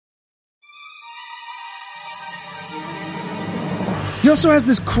He also has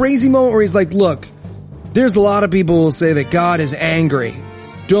this crazy moment where he's like, look, there's a lot of people who will say that God is angry.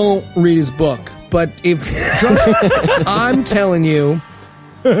 Don't read his book. But I'm telling you,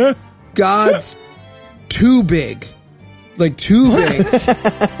 God's too big. Like, too big.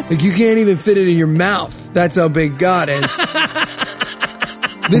 Like, you can't even fit it in your mouth. That's how big God is.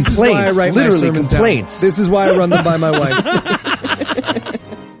 This is why I write literally my sermons complaints. down. This is why I run them by my wife.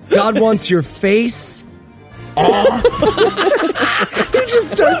 God wants your face. He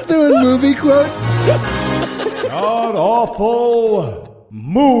just starts doing movie quotes. God awful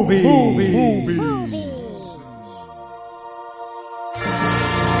movies.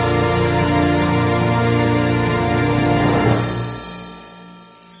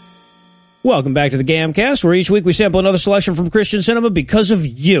 Welcome back to the Gamcast, where each week we sample another selection from Christian cinema because of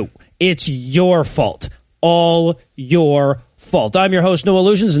you. It's your fault. All your fault. I'm your host, Noah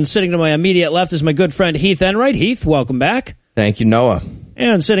Lugeons, and sitting to my immediate left is my good friend Heath Enright. Heath, welcome back. Thank you, Noah.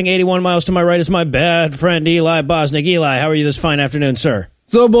 And sitting 81 miles to my right is my bad friend Eli Bosnick. Eli, how are you this fine afternoon, sir?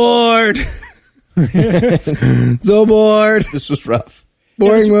 So bored. So bored. This was rough.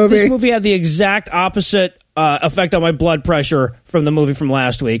 Boring movie. This movie had the exact opposite effect on my blood pressure from the movie from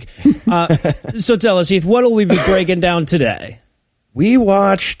last week. So tell us, Heath, what will we be breaking down today? We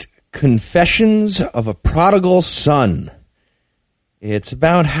watched Confessions of a Prodigal Son. It's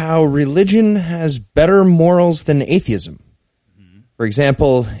about how religion has better morals than atheism. For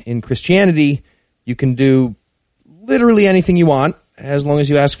example, in Christianity, you can do literally anything you want as long as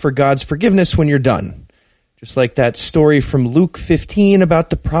you ask for God's forgiveness when you're done. Just like that story from Luke 15 about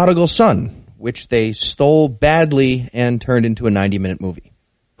the prodigal son, which they stole badly and turned into a 90-minute movie.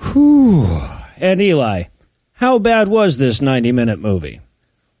 Whew. And Eli, how bad was this 90-minute movie?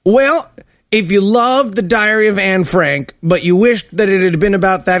 Well, if you loved The Diary of Anne Frank, but you wished that it had been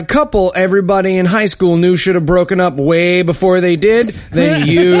about that couple everybody in high school knew should have broken up way before they did, then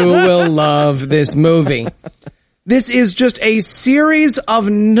you will love this movie. This is just a series of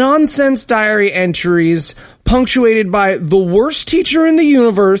nonsense diary entries punctuated by the worst teacher in the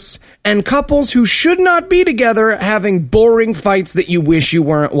universe and couples who should not be together having boring fights that you wish you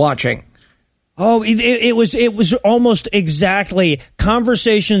weren't watching. Oh, it was almost exactly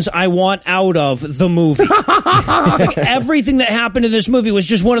conversations I want out of the movie. Like, everything that happened in this movie was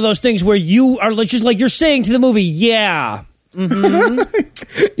just one of those things where you are just like, you're saying to the movie, yeah. Mm-hmm.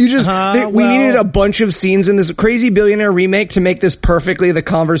 We needed a bunch of scenes in this Crazy Billionaire remake to make this perfectly the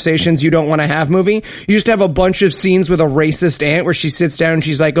conversations you don't want to have movie. You just have a bunch of scenes with a racist aunt where she sits down and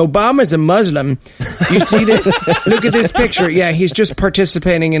she's like, Obama's a Muslim. You see this? Look at this picture. Yeah, he's just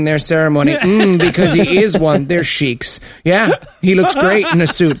participating in their ceremony. Because he is one. They're sheiks. Yeah, he looks great in a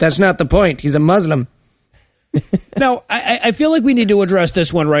suit. That's not the point. He's a Muslim. Now, I feel like we need to address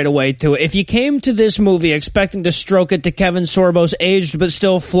this one right away, too. If you came to this movie expecting to stroke it to Kevin Sorbo's aged but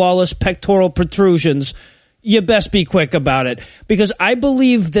still flawless pectoral protrusions, you best be quick about it. Because I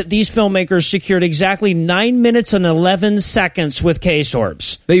believe that these filmmakers secured exactly 9 minutes and 11 seconds with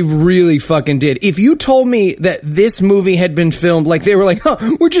K-Sorbs. They really fucking did. If you told me that this movie had been filmed, like they were like,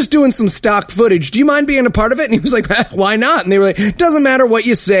 we're just doing some stock footage. Do you mind being a part of it? And he was like, why not? And they were like, doesn't matter what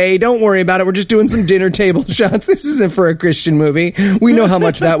you say. Don't worry about it. We're just doing some dinner table shots. This isn't for a Christian movie. We know how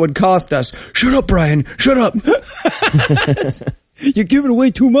much that would cost us. Shut up, Brian. Shut up. You're giving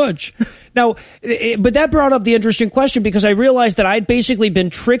away too much. Now, but that brought up the interesting question because I realized that I'd basically been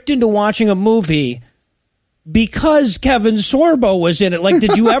tricked into watching a movie because Kevin Sorbo was in it. Like,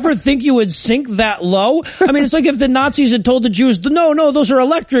 did you ever think you would sink that low? I mean, it's like if the Nazis had told the Jews, no, those are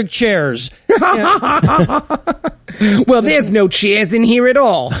electric chairs. Well, there's no chairs in here at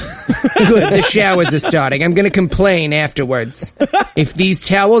all. Good, the showers are starting. I'm going to complain afterwards. If these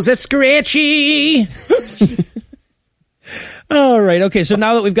towels are scratchy. All right. Okay. So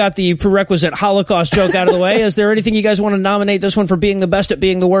now that we've got the prerequisite Holocaust joke out of the way, is there anything you guys want to nominate this one for being the best at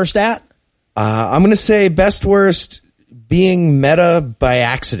being the worst at? I'm going to say best worst being meta by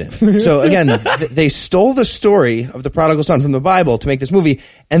accident. So again, they stole the story of the prodigal son from the Bible to make this movie.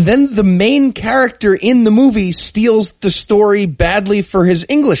 And then the main character in the movie steals the story badly for his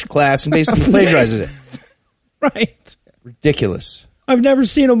English class and basically plagiarizes it. Right. Ridiculous. I've never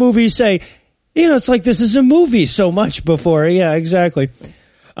seen a movie say, it's like this is a movie so much before. Yeah, exactly.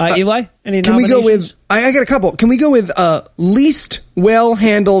 Eli, any can nominations? We go with, I got a couple. Can we go with least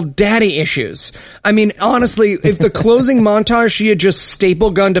well-handled daddy issues? I mean, honestly, if the closing montage, she had just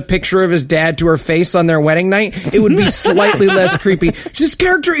staple gunned a picture of his dad to her face on their wedding night, it would be slightly less creepy. This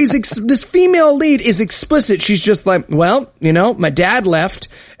character is, this female lead is explicit. She's just like, well, my dad left,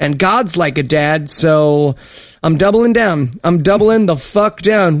 and God's like a dad, so I'm doubling down. I'm doubling the fuck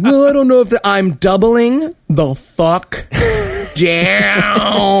down. Well, I don't know if I'm doubling the fuck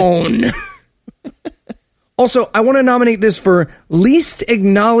down. Also, I want to nominate this for least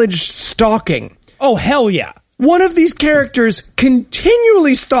acknowledged stalking. Oh, hell yeah. One of these characters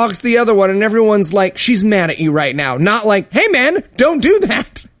continually stalks the other one, and everyone's like, she's mad at you right now. Not like, hey man, don't do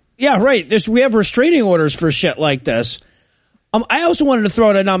that. Yeah, right. We have restraining orders for shit like this. I also wanted to throw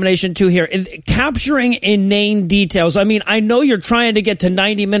out a nomination, too, here. Capturing inane details. I mean, I know you're trying to get to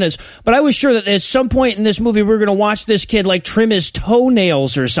 90 minutes, but I was sure that at some point in this movie, we were going to watch this kid, like, trim his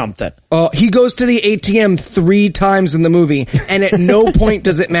toenails or something. He goes to the ATM 3 times in the movie, and at no point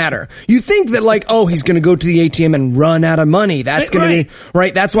does it matter. You think that, like, oh, he's going to go to the ATM and run out of money. That's going to be,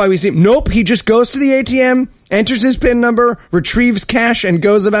 right, that's why we see him. Nope, he just goes to the ATM, enters his PIN number, retrieves cash, and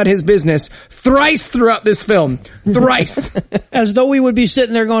goes about his business thrice throughout this film. Thrice. As though we would be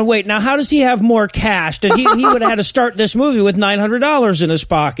sitting there going, wait, now how does he have more cash? He would have had to start this movie with $900 in his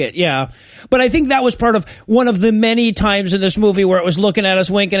pocket. Yeah. But I think that was part of one of the many times in this movie where it was looking at us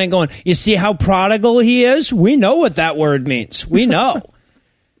winking and going, you see how prodigal he is? We know what that word means. We know.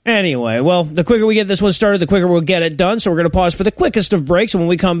 Anyway, well, the quicker we get this one started, the quicker we'll get it done. So we're going to pause for the quickest of breaks. And when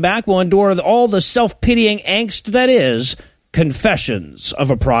we come back, we'll endure all the self-pitying angst that is Confessions of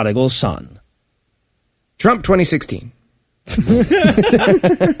a Prodigal Son. Trump 2016.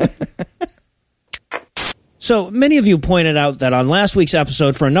 So many of you pointed out that on last week's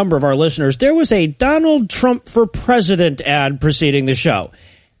episode, for a number of our listeners, there was a Donald Trump for president ad preceding the show.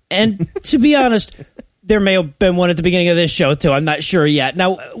 And to be honest, there may have been one at the beginning of this show, too. I'm not sure yet.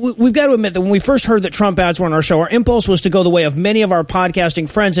 Now, we've got to admit that when we first heard that Trump ads were on our show, our impulse was to go the way of many of our podcasting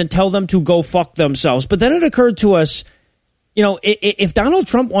friends and tell them to go fuck themselves. But then it occurred to us, you know, if Donald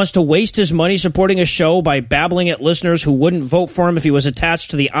Trump wants to waste his money supporting a show by babbling at listeners who wouldn't vote for him if he was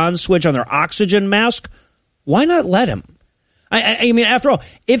attached to the on switch on their oxygen mask, why not let him? I mean, after all,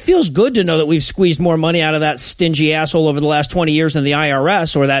 it feels good to know that we've squeezed more money out of that stingy asshole over the last 20 years than the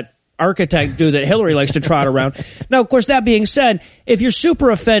IRS or that architect dude that Hillary likes to trot around. Now, of course, that being said, if you're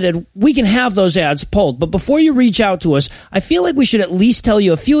super offended, we can have those ads pulled. But before you reach out to us, I feel like we should at least tell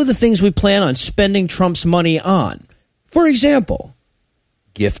you a few of the things we plan on spending Trump's money on. For example,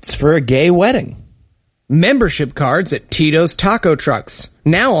 gifts for a gay wedding. Membership cards at Tito's Taco Trucks.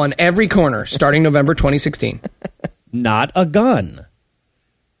 Now on every corner, starting November 2016. Not a gun.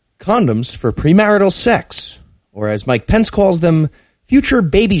 Condoms for premarital sex. Or as Mike Pence calls them, future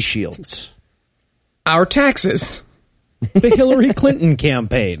baby shields. Our taxes. The Hillary Clinton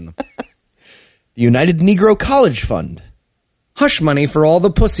campaign. The United Negro College Fund. Hush money for all the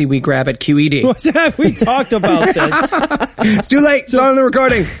pussy we grab at QED. What's that? We talked about this. It's too late. It's on the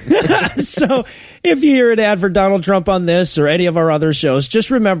recording. So if you hear an ad for Donald Trump on this or any of our other shows, just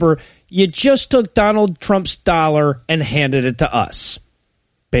remember you just took Donald Trump's dollar and handed it to us.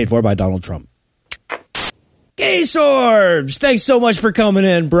 Paid for by Donald Trump. Gay Sorbs! Thanks so much for coming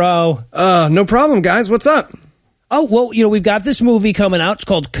in, bro. No problem, guys. What's up? Oh, well, you know, we've got this movie coming out. It's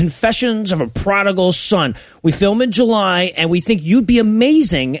called Confessions of a Prodigal Son. We film in July, and we think you'd be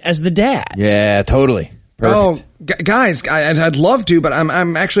amazing as the dad. Yeah, totally. Perfect. Oh, guys, I'd love to, but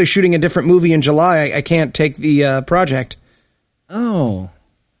I'm actually shooting a different movie in July. I can't take the project. Oh.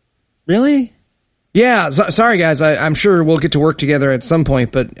 Really? Yeah, sorry, guys. I'm sure we'll get to work together at some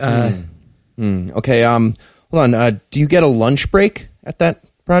point, but... Okay, hold on. Do you get a lunch break at that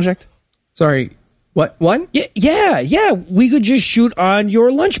project? Sorry, what? Yeah. We could just shoot on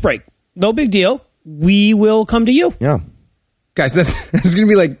your lunch break. No big deal. We will come to you. Yeah. Guys, that's going to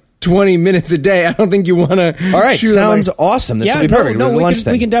be like 20 minutes a day. I don't think you want to. All right, sounds awesome. This will be perfect. No, lunch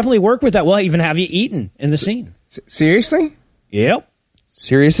we can definitely work with that. We'll even have you eaten in the scene. Seriously? Yep.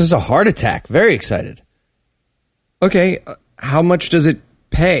 Serious as a heart attack. Very excited. Okay, how much does it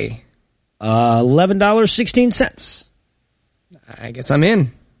pay? $11.16. I guess I'm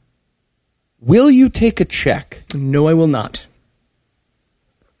in. Will you take a check? No, I will not.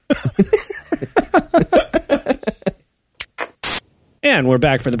 And we're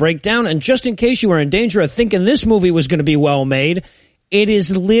back for the breakdown. And just in case you were in danger of thinking this movie was going to be well made, it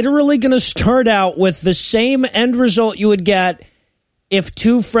is literally going to start out with the same end result you would get if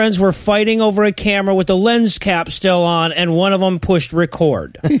two friends were fighting over a camera with the lens cap still on and one of them pushed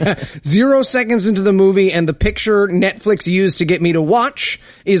record. 0 seconds into the movie and the picture Netflix used to get me to watch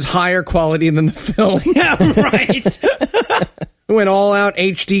is higher quality than the film. Yeah, right. Went all out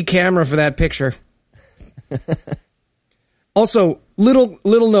HD camera for that picture. Also, little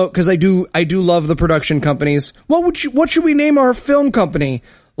note, because I do love the production companies. What should we name our film company?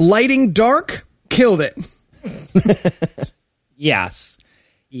 Lighting Dark? Killed it. Yes.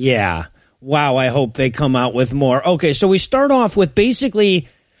 Yeah. Wow, I hope they come out with more. Okay, so we start off with basically,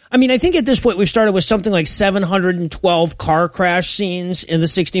 I mean, I think at this point we've started with something like 712 car crash scenes in the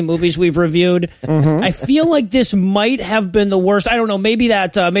 60 movies we've reviewed. I feel like this might have been the worst. I don't know. Maybe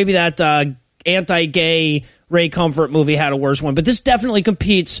that anti-gay Ray Comfort movie had a worse one, but this definitely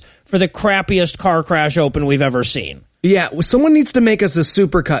competes for the crappiest car crash open we've ever seen. Yeah, well, someone needs to make us a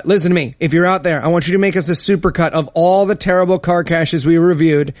supercut. Listen to me. If you're out there, I want you to make us a supercut of all the terrible car crashes we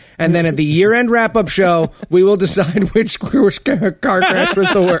reviewed, and then at the year-end wrap-up show, we will decide which car crash was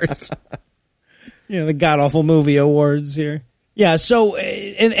the worst. Yeah, the god-awful movie awards here. Yeah, so,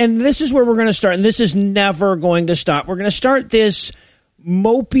 and this is where we're going to start, and this is never going to stop. We're going to start this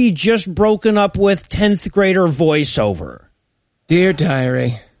mopey, just broken up with 10th grader voiceover. Dear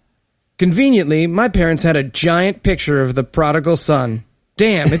Diary, conveniently, my parents had a giant picture of the prodigal son.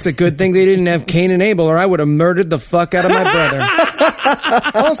 Damn, it's a good thing they didn't have Cain and Abel, or I would have murdered the fuck out of my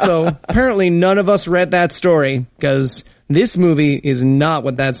brother. Also, apparently none of us read that story, because this movie is not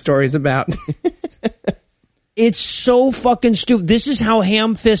what that story's about. It's so fucking stupid. This is how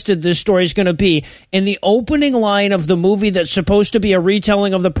ham-fisted this story is going to be. In the opening line of the movie that's supposed to be a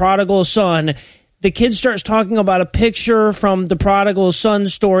retelling of the prodigal son, the kid starts talking about a picture from the prodigal son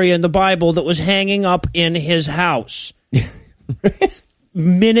story in the Bible that was hanging up in his house.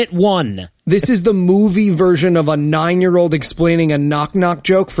 Minute 1. This is the movie version of a 9-year-old explaining a knock-knock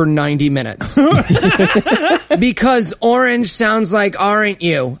joke for 90 minutes. Because orange sounds like aren't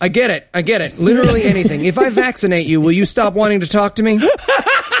you. I get it. Literally anything. If I vaccinate you, will you stop wanting to talk to me?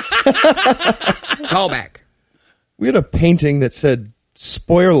 Call back. We had a painting that said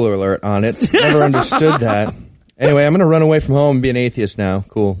spoiler alert on it. Never understood that. Anyway, I'm going to run away from home and be an atheist now.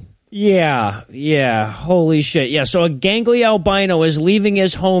 Cool. Yeah, holy shit. Yeah, so a gangly albino is leaving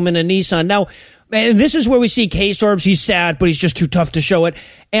his home in a Nissan. Now, man, this is where we see K-Sorbs. He's sad, but he's just too tough to show it.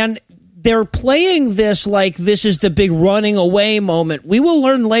 And they're playing this like this is the big running away moment. We will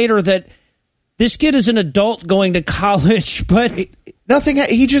learn later that this kid is an adult going to college, but nothing.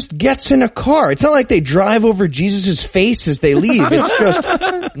 He just gets in a car. It's not like they drive over Jesus' face as they leave. It's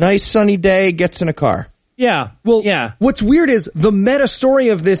just nice sunny day, gets in a car. Yeah. Well, yeah. What's weird is the meta story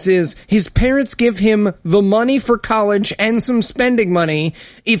of this is his parents give him the money for college and some spending money.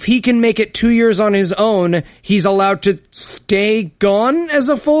 If he can make it 2 years on his own, he's allowed to stay gone as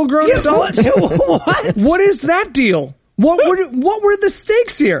a full-grown adult? What? What is that deal? What were the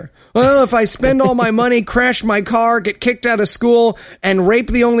stakes here? Well, if I spend all my money, crash my car, get kicked out of school, and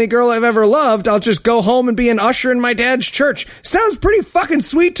rape the only girl I've ever loved, I'll just go home and be an usher in my dad's church. Sounds pretty fucking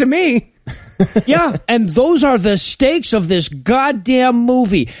sweet to me. Yeah, and those are the stakes of this goddamn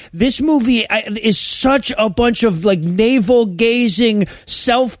movie. This movie is such a bunch of like navel-gazing,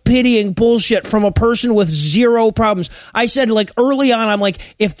 self-pitying bullshit from a person with zero problems. I said like early on, I'm like,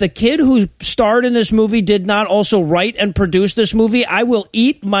 if the kid who starred in this movie did not also write and produce this movie, I will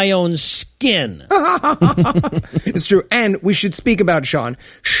eat my own skin. It's true. And we should speak about Sean.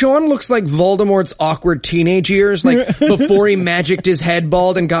 Sean looks like Voldemort's awkward teenage years, like before he magicked his head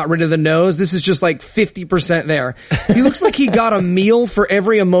bald and got rid of the nose. This is just like 50% there. He looks like he got a meal for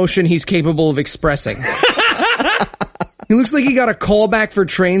every emotion he's capable of expressing. He looks like he got a callback for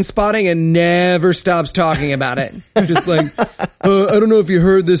Train Spotting and never stops talking about it. Just like, I don't know if you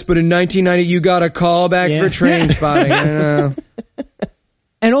heard this, but in 1990 you got a callback for Train Spotting. I know.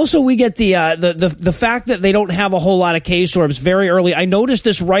 And also we get the fact that they don't have a whole lot of K-Sorbs very early. I noticed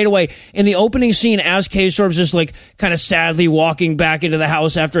this right away in the opening scene as K-Sorbs is like kind of sadly walking back into the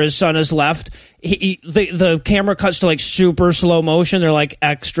house after his son has left. The camera cuts to like super slow motion. They're like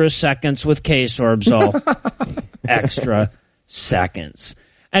extra seconds with K-Sorbs, all extra seconds.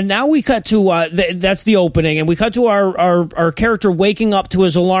 And now we cut to, that's the opening, and we cut to our character waking up to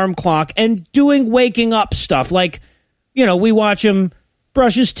his alarm clock and doing waking up stuff. Like, you know, we watch him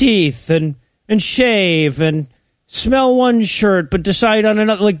brush his teeth and shave and smell one shirt but decide on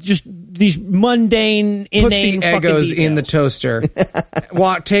another, like just these mundane, inane fucking Put the Eggos details. in the toaster.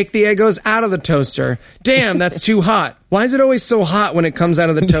 Take the Eggos out of the toaster. Damn, that's too hot. Why is it always so hot when it comes out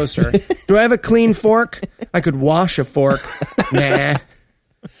of the toaster? Do I have a clean fork? I could wash a fork. Nah.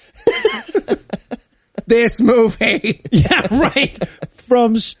 This movie. Yeah, right.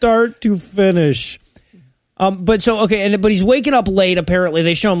 From start to finish. But he's waking up late, apparently.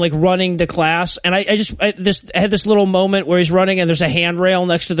 They show him, like, running to class. And I had this little moment where he's running and there's a handrail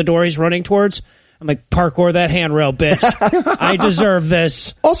next to the door he's running towards. I'm like, parkour that handrail, bitch. I deserve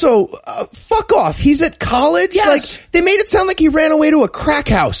this. Also, fuck off. He's at college? Yes. Like, they made it sound like he ran away to a crack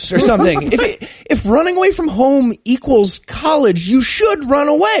house or something. If running away from home equals college, you should run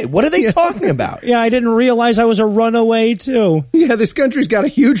away. What are they talking about? Yeah, I didn't realize I was a runaway, too. Yeah, this country's got a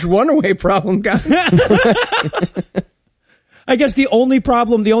huge runaway problem, guys. I guess the only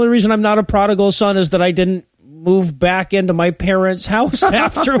reason I'm not a prodigal son is that I didn't move back into my parents' house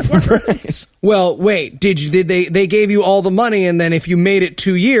afterwards. Well, wait, did they gave you all the money, and then if you made it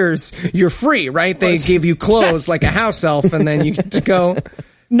 2 years, you're free, right? They gave you clothes like a house elf, and then you get to go.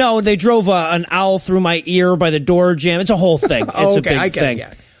 No, they drove an owl through my ear by the door jam. It's a whole thing. It's a big thing.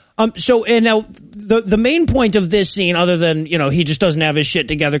 Yeah. So, and now the main point of this scene, other than, he just doesn't have his shit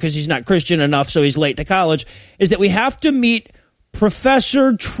together because he's not Christian enough, so he's late to college, is that we have to meet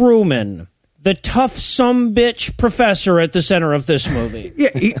Professor Truman, the tough sumbitch professor at the center of this movie.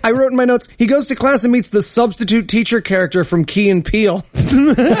 Yeah, I wrote in my notes, he goes to class and meets the substitute teacher character from Key and Peele.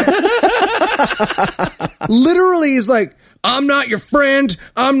 Literally, he's like, I'm not your friend.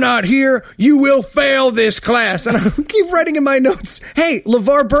 I'm not here. You will fail this class. And I keep writing in my notes, hey,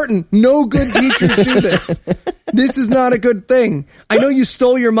 LeVar Burton, no good teachers do this. This is not a good thing. I know you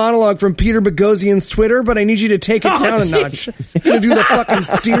stole your monologue from Peter Boghossian's Twitter, but I need you to take it down a notch. You're going to do the fucking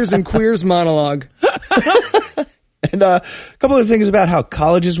steers and queers monologue. And a couple of things about how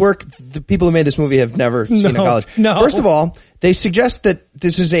colleges work. The people who made this movie have never seen a college. No. First of all, they suggest that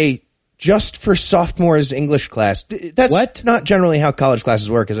this is a just for sophomores English class. That's not generally how college classes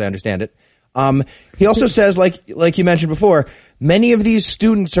work, as I understand it. He also says, like you mentioned before, many of these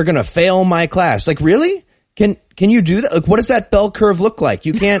students are going to fail my class. Like, really? Can you do that? Like, what does that bell curve look like?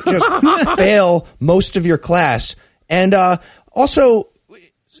 You can't just fail most of your class. And also,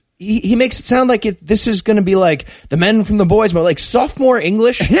 he makes it sound like this is going to be like the men from the boys, but like sophomore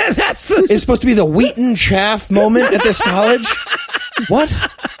English. Yeah, is supposed to be the Wheaton chaff moment at this college. What?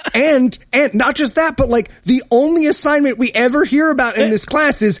 And not just that, but like the only assignment we ever hear about in this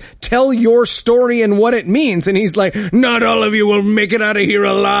class is tell your story and what it means. And he's like, not all of you will make it out of here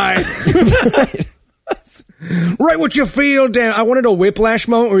alive. Right. Write what you feel, damn. I wanted a whiplash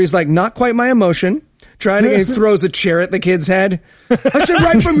moment where he's like, not quite my emotion. Trying to, he throws a chair at the kid's head. I said,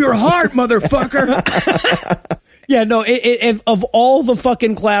 right from your heart, motherfucker. Yeah, no, of all the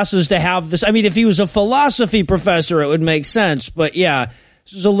fucking classes to have this, I mean, if he was a philosophy professor, it would make sense. But yeah,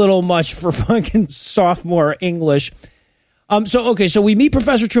 this is a little much for fucking sophomore English. So we meet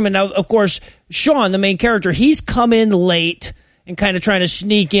Professor Truman. Now, of course, Sean, the main character, he's come in late and kind of trying to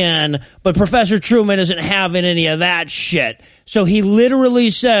sneak in, but Professor Truman isn't having any of that shit. So he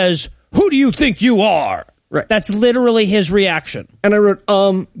literally says, who do you think you are? Right. That's literally his reaction. And I wrote,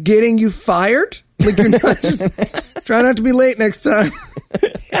 getting you fired? Like, you're not just, try not to be late next time.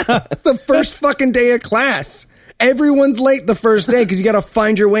 Yeah. It's the first fucking day of class. Everyone's late the first day because you got to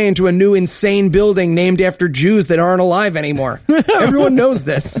find your way into a new insane building named after Jews that aren't alive anymore. Everyone knows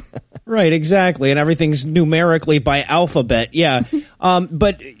this. Right, exactly. And everything's numerically by alphabet. Yeah.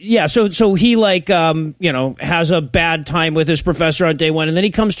 But yeah, so he like, has a bad time with his professor on day one. And then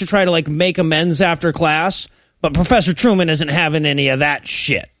he comes to try to like make amends after class. But Professor Truman isn't having any of that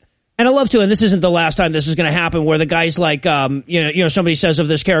shit. And I love to, and this isn't the last time this is going to happen, where the guy's like, somebody says of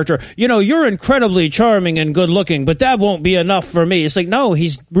this character, you're incredibly charming and good looking, but that won't be enough for me. It's like, no,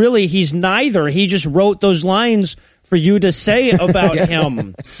 he's neither. He just wrote those lines for you to say about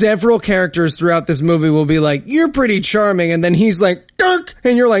him. Several characters throughout this movie will be like, you're pretty charming, and then he's like, Dirk,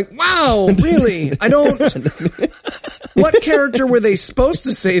 and you're like, wow, really? What character were they supposed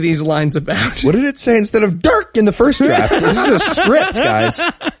to say these lines about? What did it say instead of Dirk in the first draft? This is a script, guys.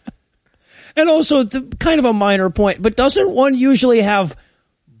 And also, it's kind of a minor point, but doesn't one usually have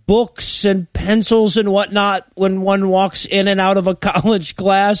books and pencils and whatnot when one walks in and out of a college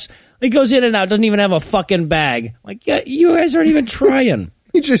class? He goes in and out, doesn't even have a fucking bag. Like, yeah, you guys aren't even trying.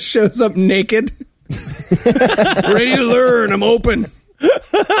 He just shows up naked. Ready to learn, I'm open.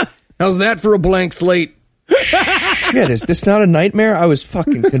 How's that for a blank slate? Shit, is this not a nightmare? I was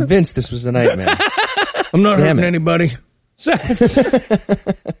fucking convinced this was a nightmare. I'm not hurting anybody.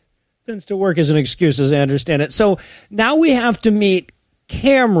 Tends to work as an excuse, as I understand it. So now we have to meet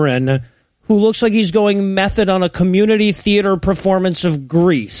Cameron, who looks like he's going method on a community theater performance of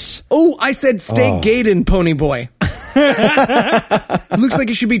Grease. Oh, I said Steak Gaydon, Pony Boy. Looks like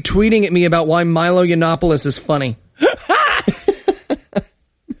he should be tweeting at me about why Milo Yiannopoulos is funny.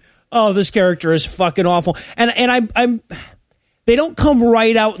 Oh, this character is fucking awful. And I'm they don't come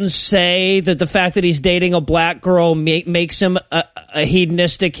right out and say that the fact that he's dating a black girl makes him a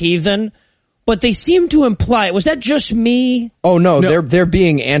hedonistic heathen, but they seem to imply it. Was that just me? Oh, no. They're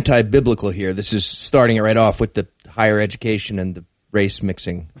being anti-biblical here. This is starting it right off with the higher education and the race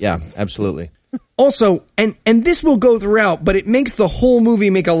mixing. Yeah, absolutely. Also, and this will go throughout, but it makes the whole movie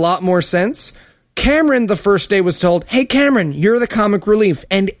make a lot more sense. Cameron the first day was told, hey, Cameron, you're the comic relief.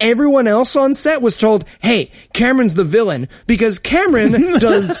 And everyone else on set was told, hey, Cameron's the villain. Because Cameron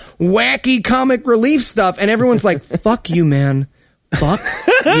does wacky comic relief stuff. And everyone's like, fuck you, man. Fuck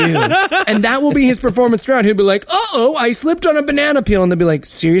you. And that will be his performance throughout. He'll be like, uh-oh, I slipped on a banana peel. And they'll be like,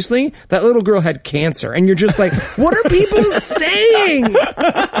 seriously? That little girl had cancer. And you're just like, what are people saying?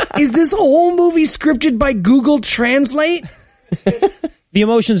 Is this whole movie scripted by Google Translate? The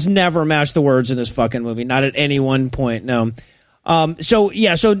emotions never match the words in this fucking movie. Not at any one point, no. So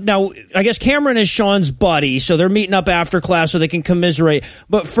now, I guess Cameron is Sean's buddy, so they're meeting up after class so they can commiserate.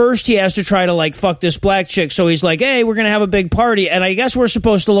 But first he has to try to, like, fuck this black chick, so he's like, hey, we're gonna have a big party. And I guess we're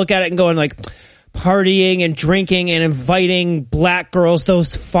supposed to look at it and going, like, partying and drinking and inviting black girls,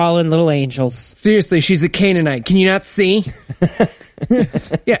 those fallen little angels. Seriously, she's a Canaanite. Can you not see?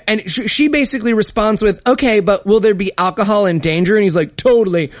 Yeah, and she basically responds with, okay, but will there be alcohol and danger? And he's like,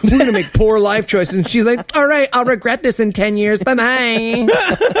 totally. We're going to make poor life choices. And she's like, all right, I'll regret this in 10 years. Bye-bye.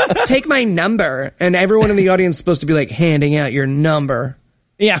 Take my number. And everyone in the audience is supposed to be like, handing out your number.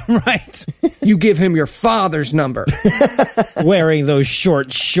 Yeah, right. You give him your father's number. Wearing those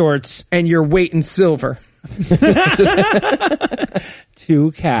short shorts. And your weight in silver.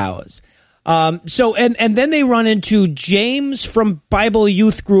 2 cows. So then they run into James from Bible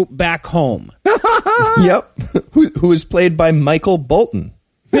Youth Group back home. Yep. Who is played by Michael Bolton.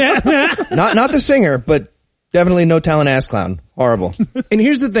 Not the singer, but definitely no talent ass clown. Horrible. And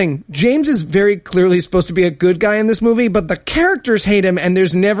here's the thing. James is very clearly supposed to be a good guy in this movie, but the characters hate him and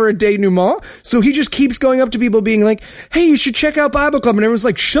there's never a denouement. So he just keeps going up to people being like, hey, you should check out Bible Club. And everyone's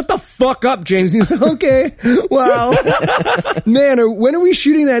like, shut the fuck up, James. And he's like, okay, wow. Man, when are we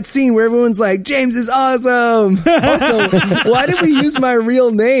shooting that scene where everyone's like, James is awesome? Also, why did we use my real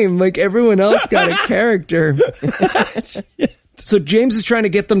name? Like everyone else got a character. So James is trying to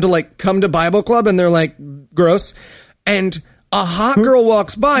get them to like come to Bible Club and they're like, gross. And a hot girl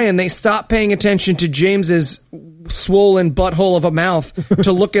walks by and they stop paying attention to James's swollen butthole of a mouth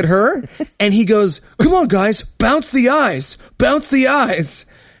to look at her. And he goes, come on, guys, bounce the eyes, bounce the eyes.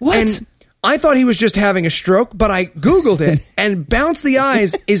 What? And I thought he was just having a stroke, but I Googled it and bounce the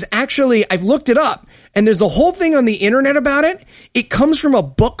eyes is actually, I've looked it up and there's a whole thing on the internet about it. It comes from a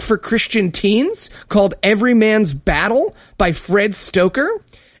book for Christian teens called Every Man's Battle by Fred Stoker.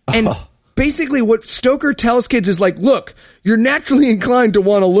 And basically what Stoker tells kids is like, look, you're naturally inclined to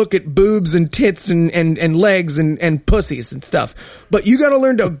want to look at boobs and tits and legs and pussies and stuff. But you got to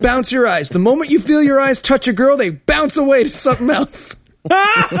learn to bounce your eyes. The moment you feel your eyes touch a girl, they bounce away to something else.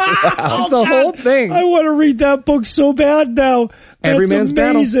 It's a whole thing. I want to read that book so bad now. That's Every Man's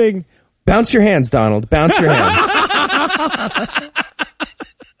amazing. Battle. Bounce your hands, Donald. Bounce your hands.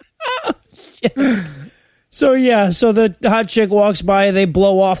 So the hot chick walks by, they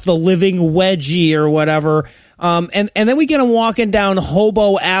blow off the living wedgie or whatever, and then we get them walking down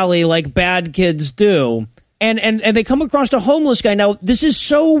Hobo Alley like bad kids do, and they come across a homeless guy. Now, this is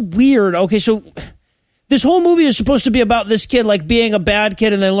so weird. Okay, so this whole movie is supposed to be about this kid like being a bad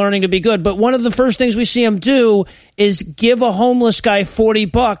kid and then learning to be good, but one of the first things we see him do is give a homeless guy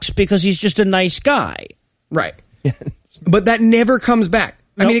 $40 because he's just a nice guy. Right. But that never comes back.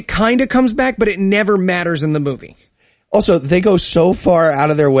 I mean, it kind of comes back, but it never matters in the movie. Also, they go so far out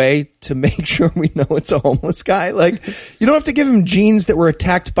of their way to make sure we know it's a homeless guy. Like, you don't have to give him jeans that were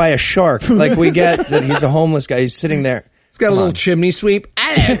attacked by a shark. Like, we get that he's a homeless guy. He's sitting there. He's got a little chimney sweep.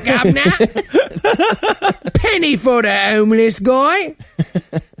 Hello, governor. Penny for the homeless guy.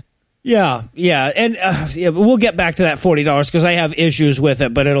 Yeah, and but we'll get back to that $40 because I have issues with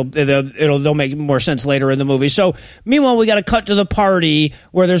it, but they'll make more sense later in the movie. So, meanwhile, we got to cut to the party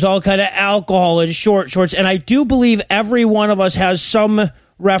where there's all kind of alcohol and shorts, and I do believe every one of us has some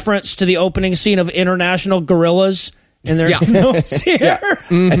reference to the opening scene of International Gorillas in their notes here. Yeah.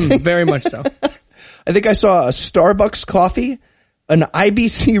 Mm-hmm, very much so. I think I saw a Starbucks coffee, an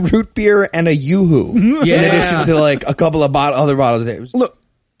IBC root beer, and a Yoo-Hoo. Yeah. In addition to like a couple of other bottles. Look,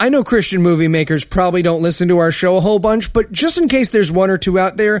 I know Christian movie makers probably don't listen to our show a whole bunch, but just in case there's one or two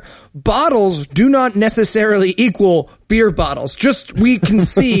out there, bottles do not necessarily equal beer bottles. Just we can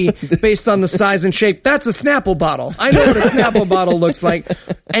see based on the size and shape. That's a Snapple bottle. I know what a Snapple bottle looks like.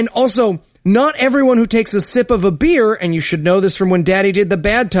 And also, not everyone who takes a sip of a beer, and you should know this from when Daddy did the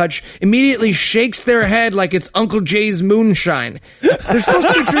bad touch, immediately shakes their head like it's Uncle Jay's moonshine. They're supposed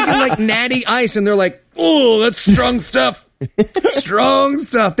to be drinking like Natty Ice, and they're like, oh, that's strong stuff. Strong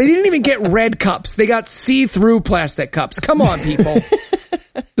stuff. They didn't even get red cups. They got see-through plastic cups. Come on, people.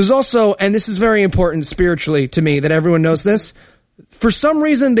 There's also, and this is very important spiritually to me that everyone knows this, for some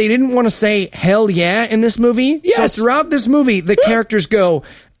reason they didn't want to say hell yeah in this movie. Yes. So throughout this movie, the characters go,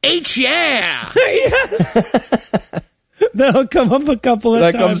 yeah. That'll come up a couple of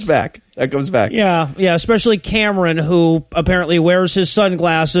times. That comes back. Yeah, especially Cameron, who apparently wears his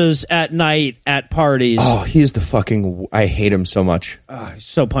sunglasses at night at parties. Oh, he's the fucking... I hate him so much. He's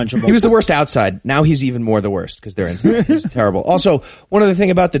so punchable. He was the worst outside. Now he's even more the worst because they're inside. He's terrible. Also, one other thing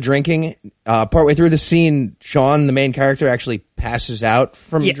about the drinking, partway through the scene, Sean, the main character, actually passes out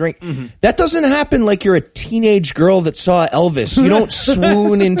from drink. Mm-hmm. That doesn't happen like you're a teenage girl that saw Elvis. You don't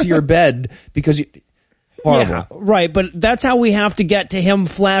swoon into your bed because you... Horrible. Yeah, right, but that's how we have to get to him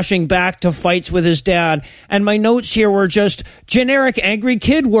flashing back to fights with his dad. And my notes here were just generic angry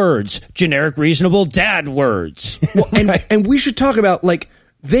kid words, generic reasonable dad words. Well, and we should talk about, like,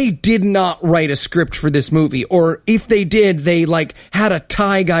 they did not write a script for this movie, or if they did, they like had a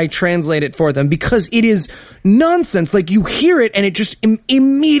Thai guy translate it for them, because it is nonsense. Like, you hear it and it just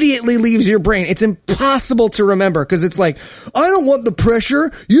immediately leaves your brain. It's impossible to remember because it's like, I don't want the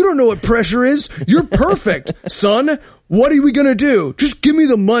pressure. You don't know what pressure is. You're perfect, son. What are we going to do? Just give me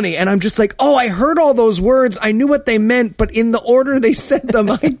the money. And I'm just like, oh, I heard all those words. I knew what they meant, but in the order they said them,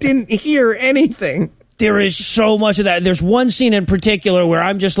 I didn't hear anything. There is so much of that. There's one scene in particular where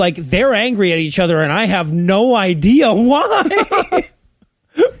I'm just like, they're angry at each other and I have no idea why.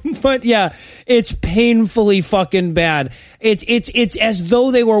 But yeah, it's painfully fucking bad. It's as though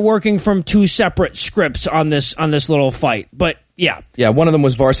they were working from two separate scripts on this little fight. But yeah. Yeah, one of them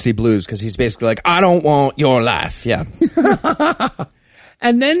was Varsity Blues because he's basically like, I don't want your life. Yeah.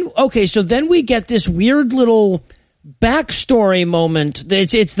 And then, okay, so then we get this weird little backstory moment.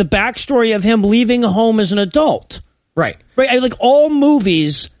 It's the backstory of him leaving home as an adult. Right. Like, all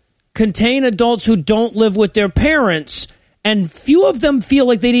movies contain adults who don't live with their parents, and few of them feel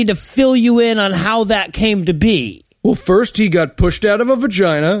like they need to fill you in on how that came to be. Well, first he got pushed out of a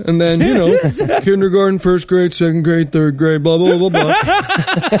vagina, and then, kindergarten, first grade, second grade, third grade, blah, blah, blah,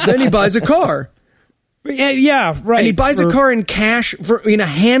 blah. Then he buys a car. Yeah, right. And he buys a car in cash, in a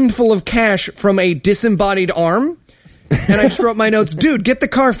handful of cash from a disembodied arm. And I just wrote my notes, dude, get the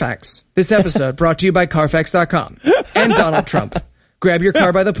Carfax. This episode brought to you by Carfax.com and Donald Trump. Grab your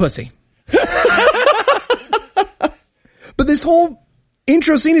car by the pussy. But this whole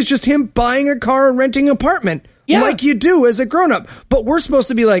intro scene is just him buying a car and renting an apartment. Yeah. Like you do as a grown-up. But we're supposed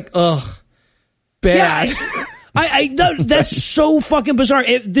to be like, ugh, bad. Yeah, that's so fucking bizarre.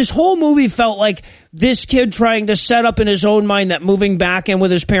 This whole movie felt like this kid trying to set up in his own mind that moving back in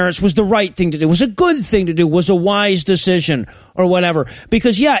with his parents was the right thing to do, was a good thing to do, was a wise decision, or whatever.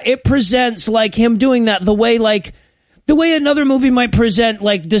 Because, yeah, it presents like him doing that the way another movie might present,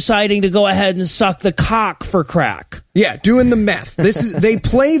 like deciding to go ahead and suck the cock for crack. Yeah, doing the meth. They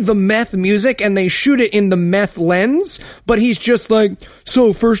play the meth music and they shoot it in the meth lens, but he's just like,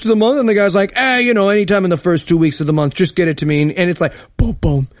 so first of the month, and the guy's like, anytime in the first 2 weeks of the month, just get it to me. And it's like, boom,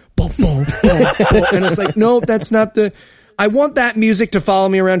 boom, boom, boom, boom, boom. And it's like, nope, that's not I want that music to follow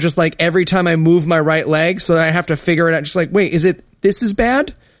me around just like every time I move my right leg, so that I have to figure it out. Just like, wait, this is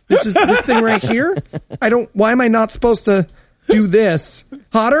bad? This is this thing right here? Why am I not supposed to do this?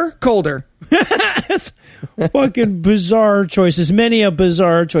 Hotter? Colder? Fucking bizarre choices. Many a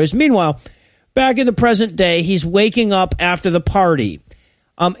bizarre choice. Meanwhile, back in the present day, he's waking up after the party.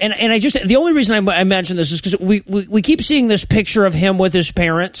 And the only reason I mention this is because we keep seeing this picture of him with his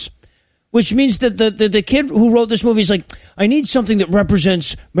parents, which means that the kid who wrote this movie is like, I need something that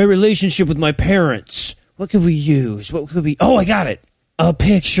represents my relationship with my parents. What could we use? What could we... Oh, I got it. A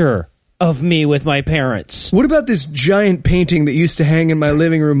picture of me with my parents. What about this giant painting that used to hang in my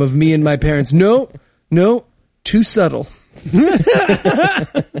living room of me and my parents? No, too subtle.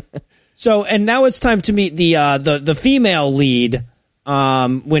 So, and now it's time to meet the female lead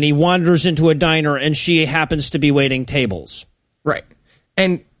when he wanders into a diner and she happens to be waiting tables. Right.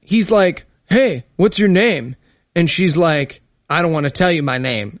 And he's like, hey, what's your name? And she's like, I don't want to tell you my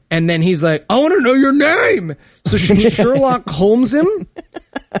name. And then he's like, I want to know your name. So she Sherlock Holmes him.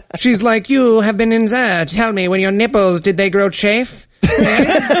 She's like, you have been in there. Tell me, when your nipples, did they grow chafe?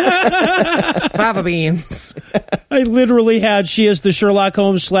 Fava beans. I literally had she is the Sherlock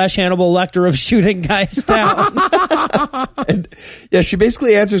Holmes / Hannibal Lecter of shooting guys down. And, yeah, she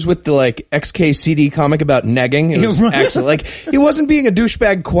basically answers with the XKCD comic about negging. It was excellent. Like, he wasn't being a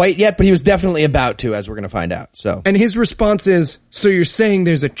douchebag quite yet, but he was definitely about to, as we're going to find out. So, and his response is, so you're saying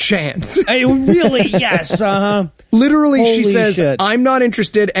there's a chance? Really? Yes. Literally, Holy she says, shit. I'm not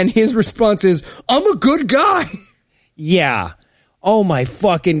interested, and his response is, I'm a good guy. Yeah. Oh my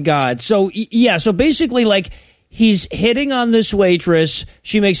fucking God. So, yeah, so basically, he's hitting on this waitress.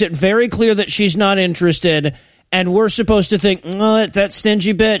 She makes it very clear that she's not interested. And we're supposed to think, oh, that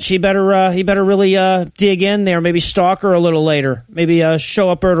stingy bitch, he better really dig in there, maybe stalk her a little later, maybe show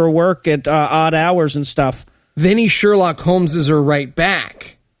up at her work at odd hours and stuff. Then he Sherlock Holmeses her right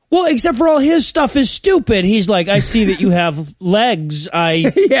back. Well, except for all his stuff is stupid. He's like, I see that you have legs.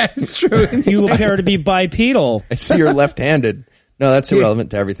 Yeah, it's true. You appear to be bipedal. I see you're left-handed. No, that's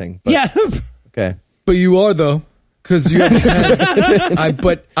irrelevant to everything. But, Yeah. Okay. But you are, though. Because you have a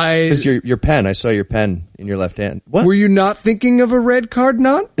pen. Because your pen. I saw your pen in your left hand. What? Were you not thinking of a red card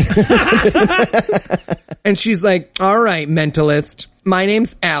knot? And she's like, all right, mentalist. My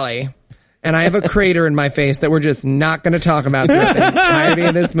name's Allie. And I have a crater in my face that we're just not going to talk about throughout the entirety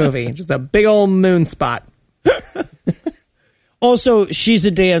of this movie. Just a big old moon spot. Also, she's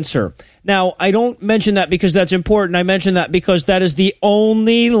a dancer. Now, I don't mention that because that's important. I mention that because that is the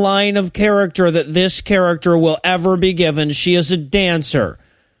only line of character that this character will ever be given. She is a dancer.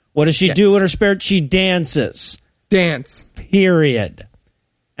 What does she do in her spare? She dances. Dance. Period.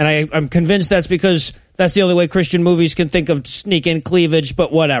 And I'm convinced that's because that's the only way Christian movies can think of sneak in cleavage,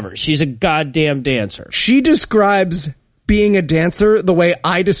 but whatever. She's a goddamn dancer. She describes being a dancer the way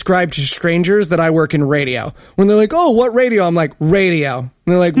I describe to strangers that I work in radio. When they're like, oh, what radio? I'm like, radio. And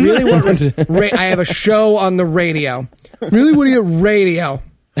they're like, really? What? I have a show on the radio. Really? What do you radio?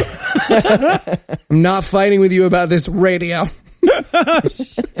 I'm not fighting with you about this radio.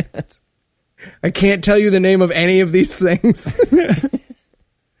 I can't tell you the name of any of these things.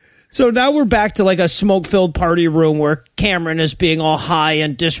 So now we're back to like a smoke-filled party room where Cameron is being all high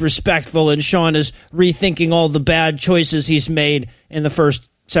and disrespectful and Sean is rethinking all the bad choices he's made in the first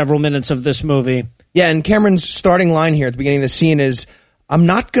several minutes of this movie. Yeah, and Cameron's starting line here at the beginning of the scene is, I'm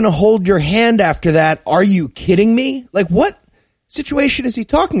not going to hold your hand after that. Are you kidding me? Like, what situation is he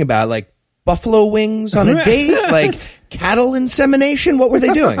talking about? Like, buffalo wings on a date? Like, cattle insemination? What were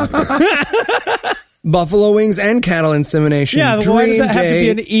they doing? Buffalo wings and cattle insemination. Yeah, why does that have to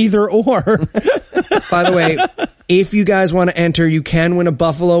be an either or? By the way, if you guys want to enter, you can win a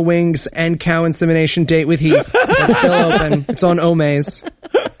buffalo wings and cow insemination date with Heath. It's still open. It's on Omaze.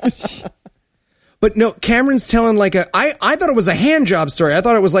 But no, Cameron's telling like I thought it was a hand job story. I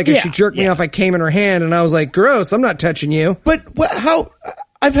thought it was like if she jerked me off, I came in her hand, and I was like, gross, I'm not touching you. But how?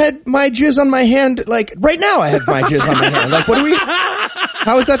 I've had my jizz on my hand, like, right now I have my jizz on my hand. Like,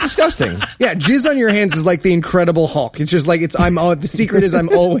 how is that disgusting? Yeah, jizz on your hands is like the Incredible Hulk. It's just like, the secret is I'm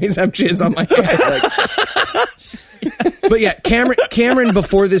always have jizz on my hand. Like, but yeah, Cameron,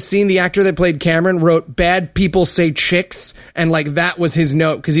 before this scene, the actor that played Cameron wrote, bad people say chicks, and like, that was his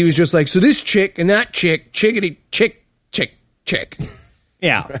note, because he was just like, so this chick and that chick, chickity, chick.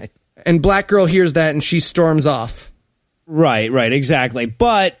 Yeah. Right. And Black Girl hears that and she storms off. Right, exactly.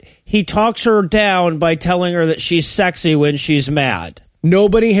 But he talks her down by telling her that she's sexy when she's mad.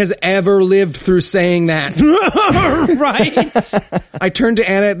 Nobody has ever lived through saying that. Right? I turned to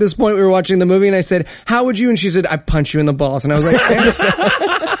Anna at this point. We were watching the movie and I said, how would you? And she said, I'd punch you in the balls. And I was like,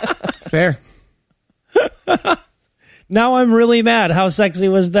 fair. Now I'm really mad. How sexy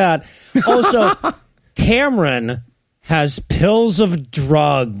was that? Also, Cameron has pills of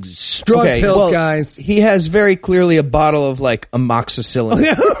drugs. Pills, guys. He has very clearly a bottle of like amoxicillin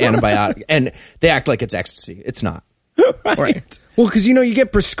antibiotic, and they act like it's ecstasy. It's not. Right. Well, because you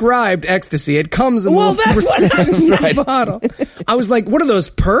get prescribed ecstasy. It comes in that's prescribed bottle. I was like, what are those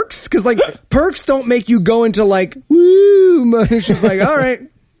perks? Because like perks don't make you go into like woo. She's like, all right,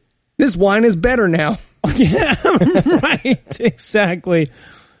 this wine is better now. Yeah, right. Exactly.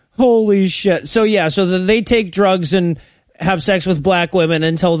 Holy shit. So they take drugs and have sex with black women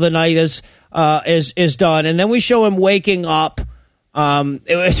until the night is done. And then we show him waking up. And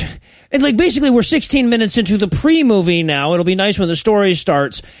like basically we're 16 minutes into the pre-movie now. It'll be nice when the story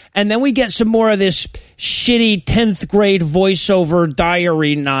starts. And then we get some more of this shitty 10th grade voiceover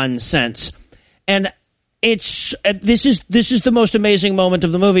diary nonsense. And this is the most amazing moment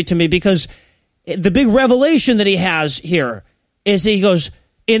of the movie to me, because the big revelation that he has here is that he goes,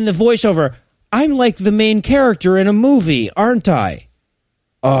 in the voiceover, I'm like the main character in a movie, aren't I?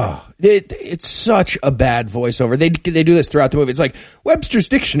 Oh, it's such a bad voiceover. They do this throughout the movie. It's like Webster's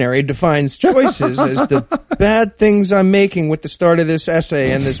Dictionary defines choices as the bad things I'm making with the start of this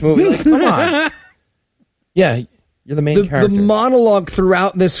essay and this movie. Like, come on. Yeah, you're the main character. The monologue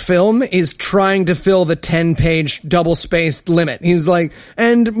throughout this film is trying to fill the 10-page double-spaced limit. He's like,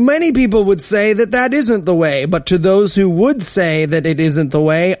 and many people would say that isn't the way, but to those who would say that it isn't the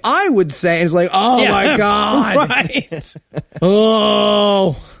way, I would say, and it's like, oh my God. Right.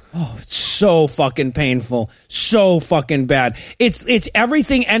 Oh, it's so fucking painful. So fucking bad. It's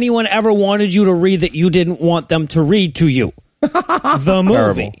everything anyone ever wanted you to read that you didn't want them to read to you. The movie.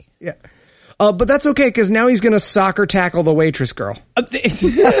 Terrible. yeah. But that's okay, because now he's going to soccer tackle the waitress girl. This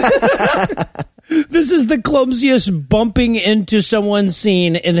is the clumsiest bumping into someone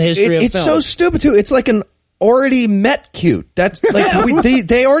scene in the history of film. It's film. so stupid, too. It's like an already met cute. That's like,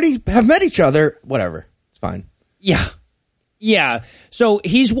 they already have met each other. Whatever. It's fine. Yeah. Yeah. So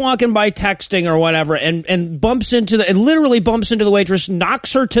he's walking by texting or whatever and literally bumps into the waitress,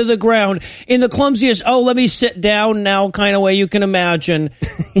 knocks her to the ground in the clumsiest, oh, let me sit down now kind of way you can imagine.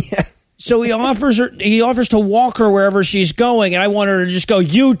 Yeah. So he offers to walk her wherever she's going, and I want her to just go,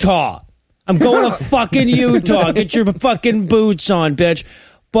 Utah. I'm going to fucking Utah. Get your fucking boots on, bitch.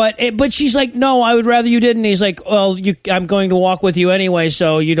 But she's like, no, I would rather you didn't. He's like, well, I'm going to walk with you anyway,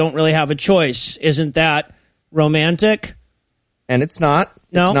 so you don't really have a choice. Isn't that romantic? And it's not.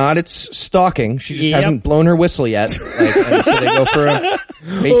 No? It's not. It's stalking. She just hasn't blown her whistle yet. And so they go for a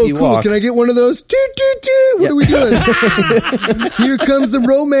hasty cool. walk. Can I get one of those? Toot, toot, toot. What are we doing? Here comes the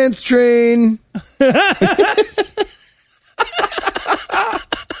romance train.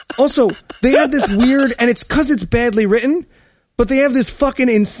 Also, they have this weird, and it's because it's badly written, but they have this fucking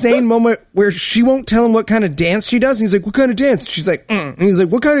insane moment where she won't tell him what kind of dance she does. And he's like, what kind of dance? She's like, And he's like,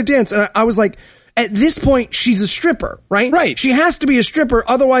 what kind of dance? And I was like, at this point, she's a stripper, right? Right. She has to be a stripper,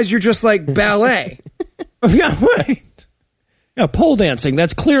 otherwise you're just like ballet. Yeah, right. Yeah, pole dancing.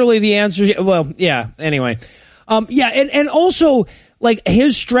 That's clearly the answer. Well, yeah, anyway. And also, like,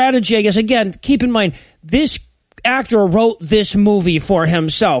 his strategy, I guess, again, keep in mind, this actor wrote this movie for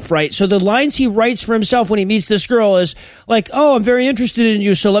himself, right? So the lines he writes for himself when he meets this girl is like, oh, I'm very interested in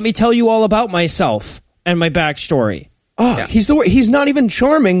you, so let me tell you all about myself and my backstory. Oh, yeah. He's not even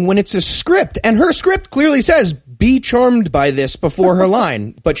charming when it's a script. And her script clearly says, be charmed by this before her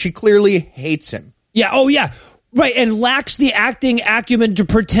line. But she clearly hates him. Yeah, oh yeah. Right, and lacks the acting acumen to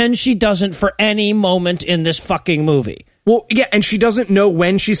pretend she doesn't for any moment in this fucking movie. Well, yeah, and she doesn't know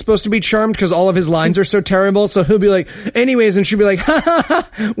when she's supposed to be charmed because all of his lines are so terrible. So he'll be like, anyways, and she'll be like, ha ha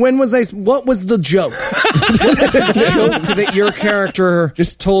ha, what was the joke? The joke that your character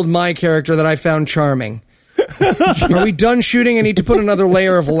just told my character that I found charming. Are we done shooting? I need to put another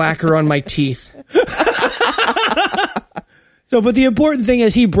layer of lacquer on my teeth. But the important thing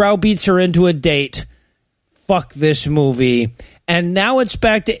is he browbeats her into a date. Fuck this movie. And now it's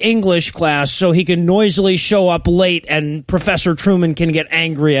back to English class so he can noisily show up late and Professor Truman can get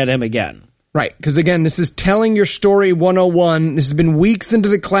angry at him again. Right, because again, this is telling your story 101. This has been weeks into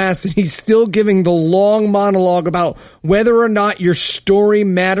the class and he's still giving the long monologue about whether or not your story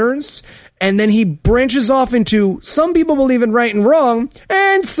matters. And then he branches off into some people believe in right and wrong,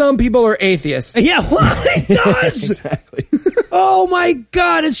 and some people are atheists. Yeah, well, he does. Exactly. Oh my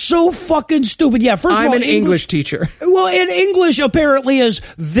God, it's so fucking stupid. Yeah, first of all, I'm an English teacher. Well, in English apparently is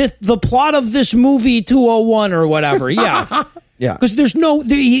the plot of this movie 201 or whatever. Yeah. Yeah. Because there's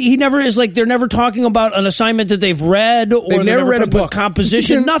he never is like, they're never talking about an assignment that they've read or they've never read a book.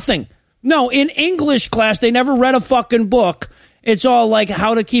 Composition, nothing. No, in English class, they never read a fucking book. It's all like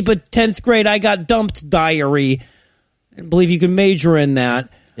how to keep a 10th grade I got dumped diary. I believe you can major in that.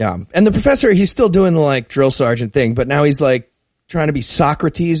 Yeah. And the professor, he's still doing the like drill sergeant thing, but now he's like trying to be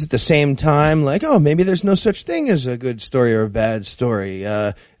Socrates at the same time. Like, oh, maybe there's no such thing as a good story or a bad story.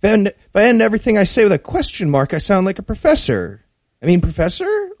 If I end everything I say with a question mark, I sound like a professor. I mean, professor?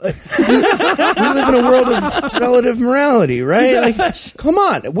 Like, we live in a world of relative morality, right? Like, come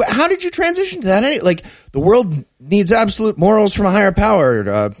on. How did you transition to that? Like, the world needs absolute morals from a higher power.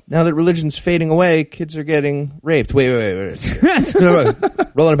 Now that religion's fading away, kids are getting raped. Wait.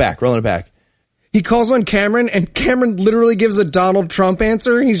 Rolling it back. He calls on Cameron, and Cameron literally gives a Donald Trump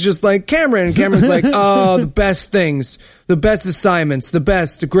answer. He's just like, Cameron. And Cameron's like, oh, the best things, the best assignments,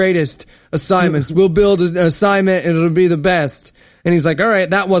 the greatest assignments. We'll build an assignment, and it'll be the best. And he's like, all right,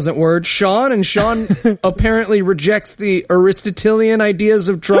 that wasn't word. Sean apparently rejects the Aristotelian ideas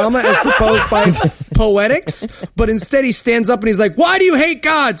of drama as proposed by poetics, but instead he stands up and he's like, why do you hate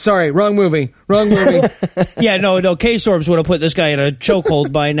God? Sorry, wrong movie. Yeah, no, K-Sorbs would have put this guy in a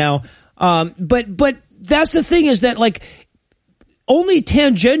chokehold by now. But that's the thing is that, like, only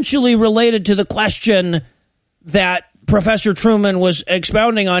tangentially related to the question that Professor Truman was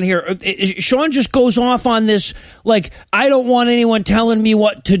expounding on here, Sean just goes off on this, like, I don't want anyone telling me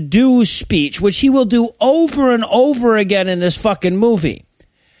what to do speech, which he will do over and over again in this fucking movie.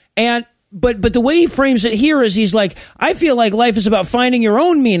 But the way he frames it here is he's like, I feel like life is about finding your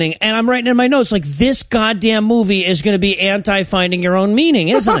own meaning. And I'm writing in my notes, like, this goddamn movie is going to be anti-finding your own meaning,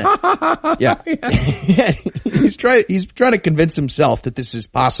 isn't it? Yeah. He's trying to convince himself that this is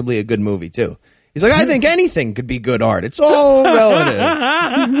possibly a good movie, too. He's like, I think anything could be good art. It's all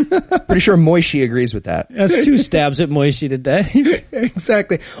relative. Pretty sure Moishi agrees with that. That's 2 stabs at Moishi today.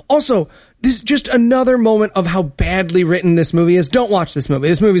 Exactly. Also, this is just another moment of how badly written this movie is. Don't watch this movie.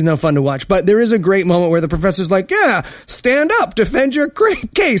 This movie's no fun to watch. But there is a great moment where the professor's like, yeah, stand up, defend your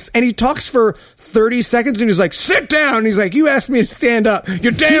case. And he talks for 30 seconds and he's like, sit down. And he's like, you asked me to stand up.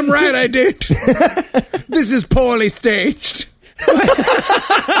 You're damn right I did. This is poorly staged.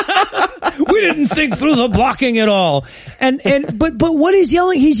 We didn't think through the blocking at all. But what he's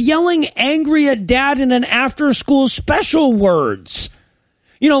yelling? He's yelling angry at Dad in an after-school special words.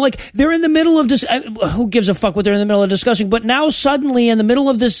 You know, like, they're in the middle of this, who gives a fuck what they're in the middle of discussing, but now suddenly in the middle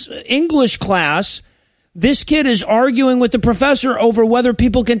of this English class, this kid is arguing with the professor over whether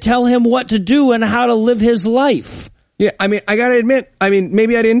people can tell him what to do and how to live his life. Yeah, I mean, I gotta admit,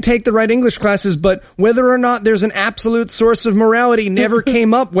 maybe I didn't take the right English classes, but whether or not there's an absolute source of morality never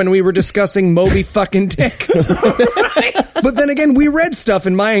came up when we were discussing Moby fucking Dick. But then again, we read stuff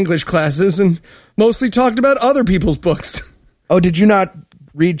in my English classes and mostly talked about other people's books. Oh, did you not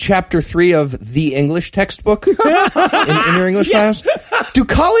read chapter 3 of the English textbook in your English class? Do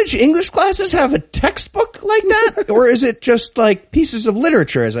college English classes have a textbook like that? Or is it just like pieces of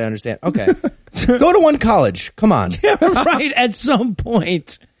literature, as I understand? Okay. Go to one college. Come on. Right, at some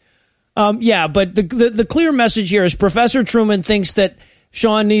point. But the clear message here is Professor Truman thinks that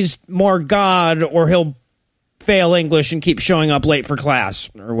Sean needs more God or he'll fail English and keep showing up late for class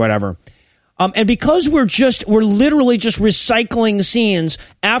or whatever. And because we're literally just recycling scenes,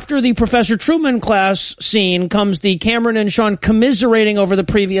 after the Professor Truman class scene comes the Cameron and Sean commiserating over the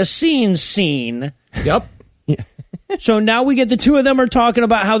previous scene. Yep. So now we get the 2 of them are talking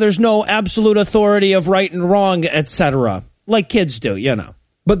about how there's no absolute authority of right and wrong, etc. Like kids do, you know.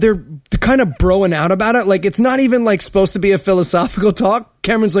 But they're kind of broing out about it. Like, it's not even like supposed to be a philosophical talk.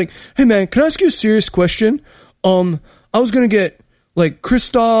 Cameron's like, hey man, can I ask you a serious question? I was gonna get like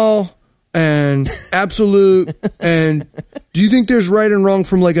crystal and absolute, and do you think there's right and wrong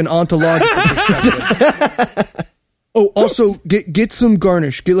from like an ontological perspective? Oh, also get some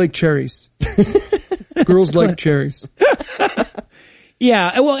garnish. Get like cherries. Girls like cherries.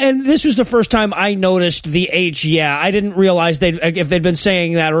 Yeah, well, and this was the first time I noticed the H. Yeah, I didn't realize if they'd been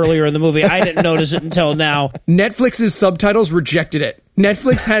saying that earlier in the movie. I didn't notice it until now. Netflix's subtitles rejected it.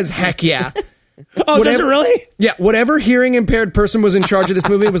 Netflix has heck yeah. Oh, does it really? Yeah, whatever hearing impaired person was in charge of this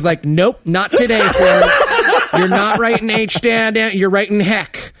movie was like, nope, not today, Phil. You're not writing H, Dad. You're writing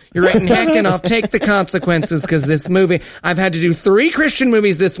heck. You're writing heck, and I'll take the consequences because this movie, I've had to do 3 Christian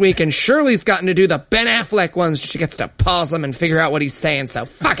movies this week, and Shirley's gotten to do the Ben Affleck ones. She gets to pause them and figure out what he's saying, so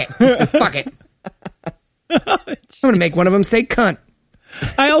fuck it. Fuck it. I'm going to make one of them say cunt.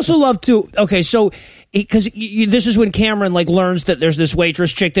 I also love to, okay, so, because this is when Cameron, like, learns that there's this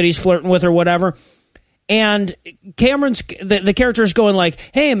waitress chick that he's flirting with or whatever. And Cameron's, the character's going like,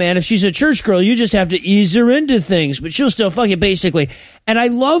 hey man, if she's a church girl, you just have to ease her into things, but she'll still fuck you basically. And I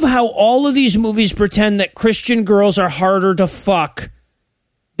love how all of these movies pretend that Christian girls are harder to fuck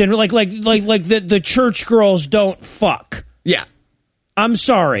than like the church girls don't fuck. Yeah. I'm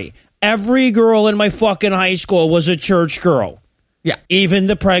sorry. Every girl in my fucking high school was a church girl. Yeah. Even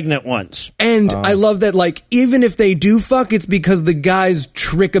the pregnant ones. And I love that, like, even if they do fuck, it's because the guys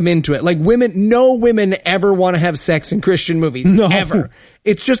trick them into it. Like, no women ever want to have sex in Christian movies. No. Ever.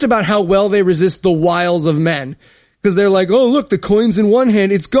 It's just about how well they resist the wiles of men. Because they're like, oh, look, the coin's in one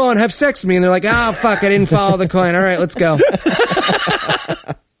hand. It's gone. Have sex with me. And they're like, oh, fuck, I didn't follow the coin. All right, let's go.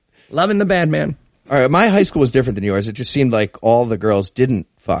 Loving the bad man. All right, my high school was different than yours. It just seemed like all the girls didn't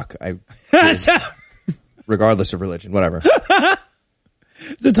fuck. Regardless of religion, whatever.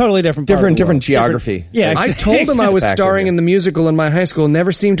 It's a totally different geography. Yeah, I told them I was starring in the musical in my high school.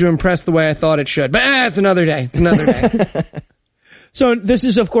 Never seemed to impress the way I thought it should. But it's another day. It's another day. So this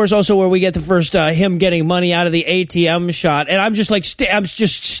is, of course, also where we get the first him getting money out of the ATM shot, and I'm just like, I'm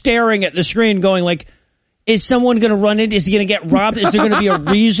just staring at the screen, going like, is someone going to run in? Is he going to get robbed? Is there going to be a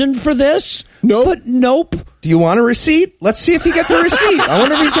reason for this? Nope. But nope. Do you want a receipt? Let's see if he gets a receipt. I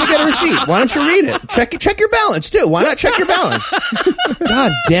wonder if he's going to get a receipt. Why don't you read it? Check your balance, too. Why not check your balance?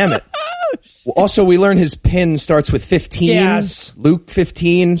 God damn it. Also, we learn his PIN starts with 15. Yes. Luke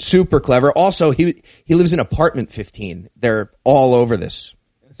 15. Super clever. Also, he lives in apartment 15. They're all over this.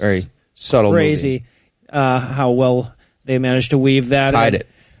 Very subtle Crazy how well they managed to weave that. Tied it.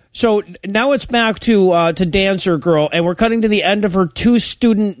 So now it's back to Dancer Girl, and we're cutting to the end of her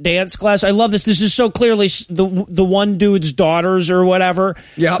 2-student dance class. I love this. This is so clearly the one dude's daughters or whatever.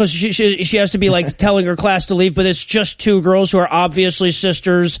 Yeah. Because she has to be like telling her class to leave, but it's just 2 girls who are obviously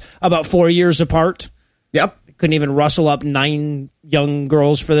sisters about 4 years apart. Yep. couldn't even rustle up 9 young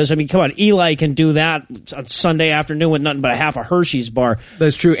girls for this. I mean, come on, Eli can do that on Sunday afternoon with nothing but a half a Hershey's bar.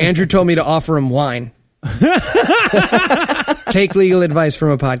 That's true. Andrew told me to offer him wine. Take legal advice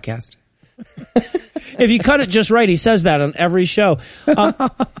from a podcast. If you cut it just right, he says that on every show.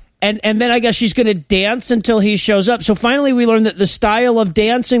 And then I guess she's going to dance until he shows up. So finally we learn that the style of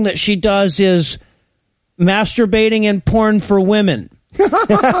dancing that she does is masturbating and porn for women.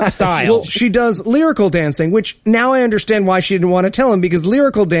 Style. Well, she does lyrical dancing, which now I understand why she didn't want to tell him, because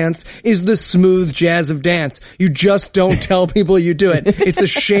lyrical dance is the smooth jazz of dance. You just don't tell people you do it. It's a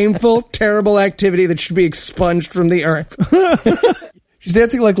shameful, terrible activity that should be expunged from the earth. She's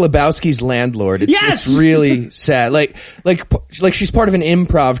dancing like Lebowski's landlord. It's really sad. Like she's part of an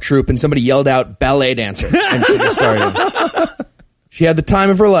improv troupe and somebody yelled out ballet dancer and she just started. She had the time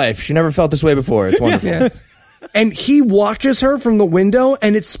of her life. She never felt this way before. It's wonderful. Yeah. And he watches her from the window,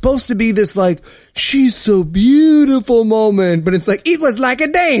 and it's supposed to be this, like, she's so beautiful moment, but it's like, it was like a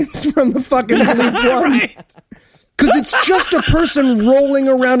dance from the fucking Bleep One. Right. Because it's just a person rolling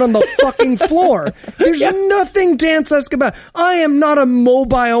around on the fucking floor. There's nothing dance-esque about. I am not a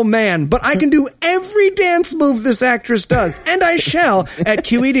mobile man, but I can do every dance move this actress does. And I shall at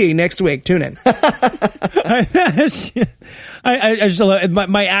QED next week. Tune in. I just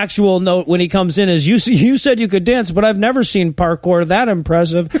my actual note when he comes in is you said you could dance, but I've never seen parkour that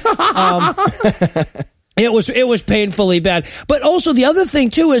impressive. It was painfully bad. But also the other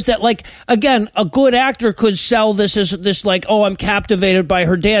thing too is that, like, again, a good actor could sell this as this, like, oh, I'm captivated by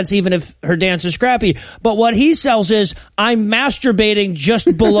her dance even if her dance is crappy. But what he sells is I'm masturbating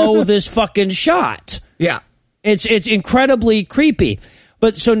just below this fucking shot. Yeah. It's incredibly creepy.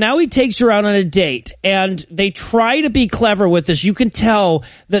 But so now he takes her out on a date, and they try to be clever with this. You can tell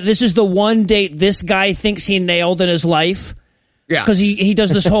that this is the one date this guy thinks he nailed in his life. Yeah. Because he does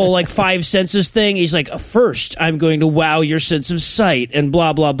this whole, like, 5 senses thing. He's like, first, I'm going to wow your sense of sight and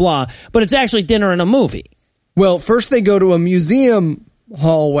blah, blah, blah. But it's actually dinner and a movie. Well, first they go to a museum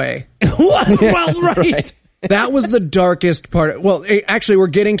hallway. Well, right. That was the darkest part. Well, actually, we're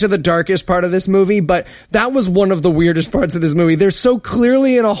getting to the darkest part of this movie, but that was one of the weirdest parts of this movie. They're so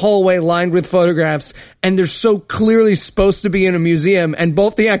clearly in a hallway lined with photographs, and they're so clearly supposed to be in a museum, and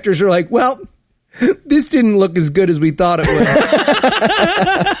both the actors are like, well, this didn't look as good as we thought it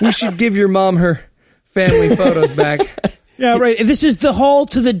would. We should give your mom her family photos back. Yeah, right. This is the hall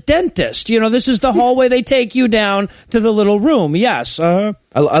to the dentist. You know, this is the hallway they take you down to the little room. Yes. I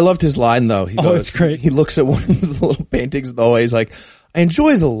loved his line, though. He goes, it's great. He looks at one of the little paintings in the hallway. He's like, I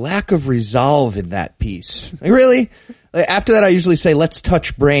enjoy the lack of resolve in that piece. Like, really? Like, after that, I usually say, let's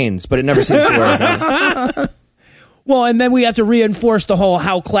touch brains, but it never seems to work. Well, and then we have to reinforce the whole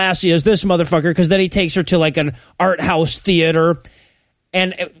how classy is this motherfucker, because then he takes her to, like, an art house theater.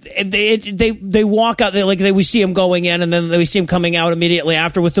 And they walk out. We see him going in, and then we see him coming out immediately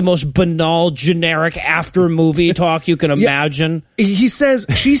after with the most banal, generic after movie talk you can imagine. She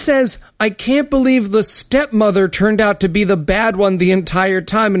says, I can't believe the stepmother turned out to be the bad one the entire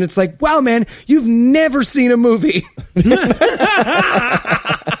time. And it's like, wow, man, you've never seen a movie.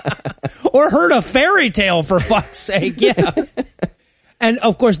 Or heard a fairy tale, for fuck's sake. Yeah. And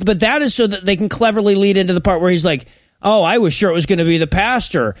of course, but that is so that they can cleverly lead into the part where he's like, oh, I was sure it was going to be the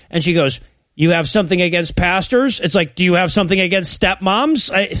pastor. And she goes, you have something against pastors? It's like, do you have something against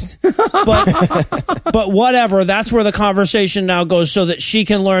stepmoms? But whatever. That's where the conversation now goes, so that she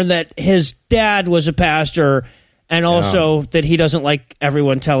can learn that his dad was a pastor, and also that he doesn't like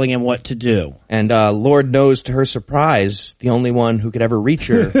everyone telling him what to do. And Lord knows, to her surprise, the only one who could ever reach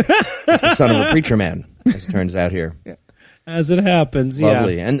her is the son of a preacher man, as it turns out here. Yeah. As it happens,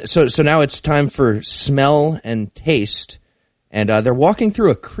 Lovely. And so now it's time for smell and taste. And they're walking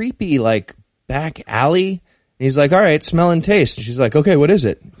through a creepy, like, back alley. And he's like, all right, smell and taste. And she's like, okay, what is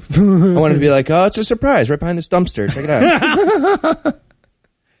it? I wanted to be like, oh, it's a surprise right behind this dumpster. Check it out.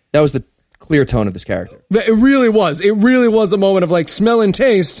 That was the clear tone of this character. It really was. It really was a moment of, like, smell and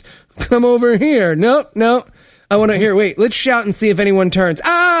taste. Come over here. Nope. I want to hear. Wait, let's shout and see if anyone turns.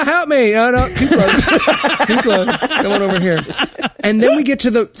 Ah, help me. Oh, no, too close. Too close. Come on over here. And then we get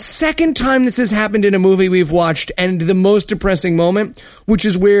to the second time this has happened in a movie we've watched, and the most depressing moment, which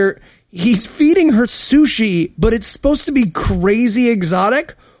is where he's feeding her sushi, but it's supposed to be crazy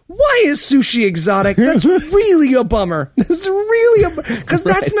exotic. Why is sushi exotic? That's really a bummer. That's really because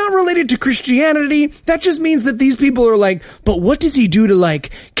that's not related to Christianity. That just means that these people are like, but what does he do to, like,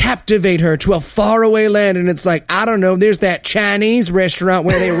 captivate her to a faraway land? And it's like, I don't know. There's that Chinese restaurant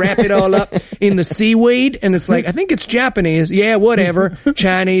where they wrap it all up in the seaweed. And it's like, I think it's Japanese. Yeah, whatever.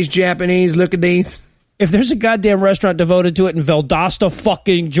 Chinese, Japanese. Look at these. If there's a goddamn restaurant devoted to it in Valdosta,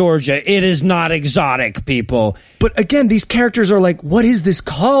 fucking Georgia, it is not exotic, people. But again, these characters are like, what is this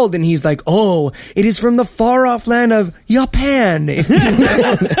called? And he's like, oh, it is from the far off land of Japan.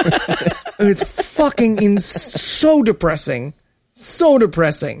 It's fucking so depressing. So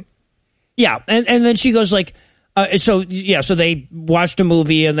depressing. Yeah, and then she goes like, so they watched a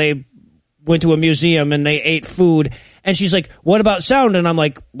movie and they went to a museum and they ate food. And she's like, what about sound? And I'm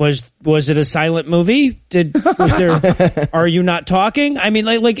like, was it a silent movie? Are you not talking? I mean,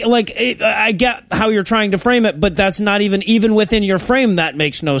 I get how you're trying to frame it, but that's not even within your frame, that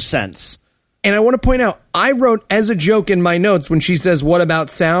makes no sense. And I want to point out, I wrote as a joke in my notes when she says, what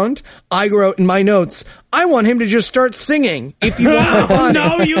about sound? I wrote in my notes, I want him to just start singing. If you want the body.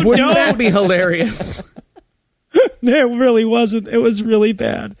 No, you Wouldn't don't. that be hilarious? It really wasn't. It was really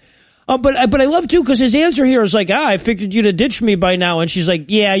bad. But I love, too, because his answer here is like, I figured you'd have ditched me by now. And she's like,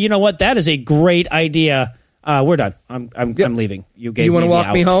 yeah, you know what? That is a great idea. We're done. I'm leaving. You want to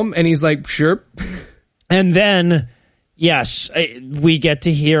walk me home? And he's like, sure. And then, yes, we get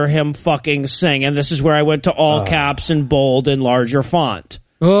to hear him fucking sing. And this is where I went to all caps and bold and larger font.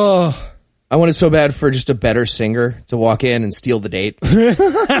 Oh, I wanted so bad for just a better singer to walk in and steal the date.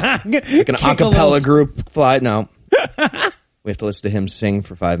 Like an a cappella group fly. No. We have to listen to him sing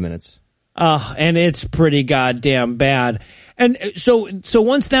for 5 minutes. And it's pretty goddamn bad. And so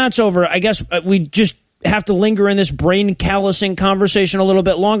once that's over, I guess we just have to linger in this brain callousing conversation a little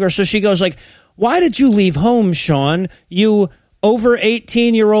bit longer. So she goes like, why did you leave home, Sean? You over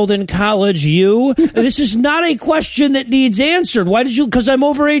 18-year-old in college, you? This is not a question that needs answered. Why did you? Because I'm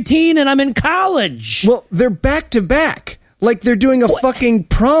over 18 and I'm in college. Well, they're back to back. Like they're doing a fucking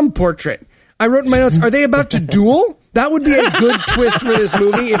prom portrait. I wrote in my notes, are they about to duel? That would be a good twist for this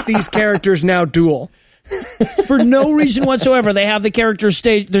movie if these characters now duel. For no reason whatsoever, they have the characters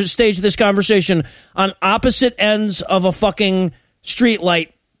stage this conversation on opposite ends of a fucking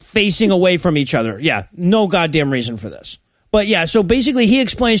streetlight facing away from each other. Yeah, no goddamn reason for this. But yeah, so basically he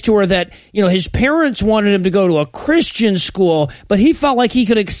explains to her that, his parents wanted him to go to a Christian school, but he felt like he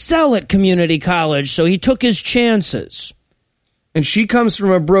could excel at community college, so he took his chances. And she comes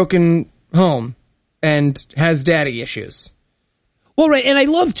from a broken home and has daddy issues. Well, right, and I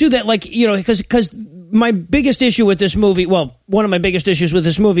love, too, that, because my biggest issue with this movie, well, one of my biggest issues with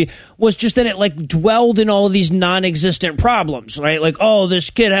this movie was just that it, dwelled in all of these non-existent problems, right? Like, oh,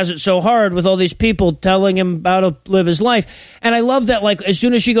 this kid has it so hard with all these people telling him how to live his life. And I love that, as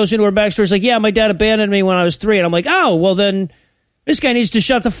soon as she goes into her backstory, it's like, yeah, my dad abandoned me when I was 3. And I'm like, oh, well, then this guy needs to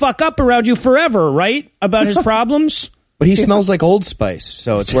shut the fuck up around you forever, right? About his problems. But he smells like Old Spice,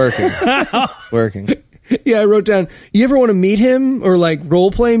 so it's working. It's working. Yeah, I wrote down, you ever want to meet him or role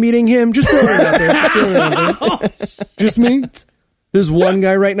play meeting him? Just throw it out there. Just throw it out there. Just me. There's one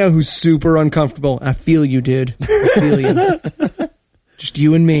guy right now who's super uncomfortable. I feel you, dude. I feel you. Just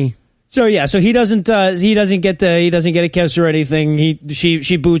you and me. So yeah, so he doesn't get a kiss or anything.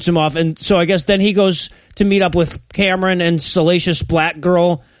 She boots him off, and so I guess then he goes to meet up with Cameron and Salacious Black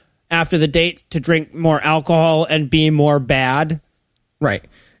Girl after the date to drink more alcohol and be more bad. Right.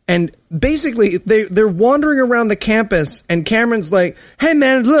 And basically, they're wandering around the campus, and Cameron's like, "Hey,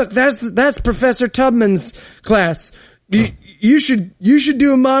 man, look, that's Professor Tubman's class. You should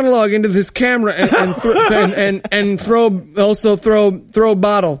do a monologue into this camera and throw a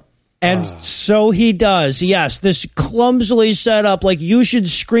bottle." And so he does. Yes, this clumsily set up you should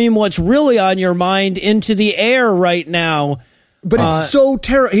scream what's really on your mind into the air right now. But it's so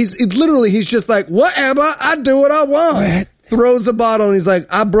terrible. He's just like, whatever, I do what I want. Throws a bottle and he's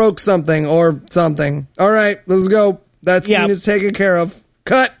like, I broke something or something. All right, let's go. That scene is taken care of.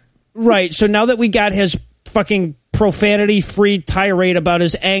 Cut. Right. So now that we got his fucking profanity-free tirade about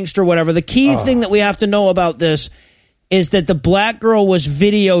his angst or whatever, the key thing that we have to know about this is that the black girl was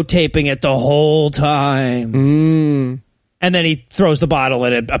videotaping it the whole time. Mm. And then he throws the bottle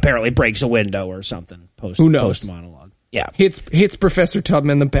and it apparently breaks a window or something. Who knows? Post monologue. Yeah. Hits Professor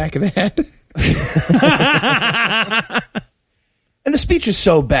Tubman in the back of the head. And the speech is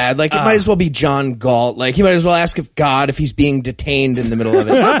so bad. It might as well be John Galt. He might as well ask God if he's being detained in the middle of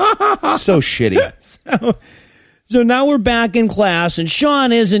it. So shitty. So now we're back in class, and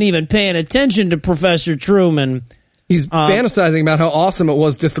Sean isn't even paying attention to Professor Truman. He's fantasizing about how awesome it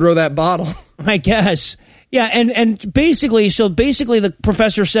was to throw that bottle. I guess. Yeah, and basically the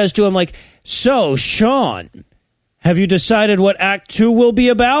professor says to him, so, Sean, have you decided what Act 2 will be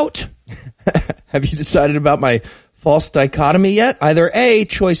about? Have you decided about my false dichotomy yet? Either A,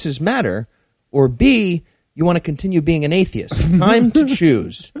 choices matter, or B, you want to continue being an atheist. Time to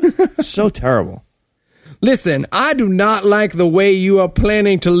choose. So terrible. Listen, I do not like the way you are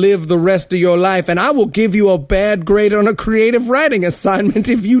planning to live the rest of your life, and I will give you a bad grade on a creative writing assignment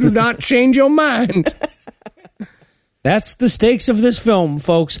if you do not change your mind. That's the stakes of this film,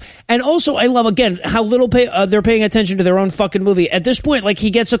 folks. And also, I love, again, how little they're paying attention to their own fucking movie. At this point, like, he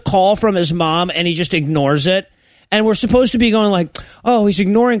gets a call from his mom, and he just ignores it. And we're supposed to be going like, oh, he's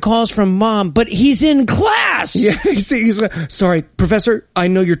ignoring calls from mom, but he's in class. Yeah, he's sorry, Professor, I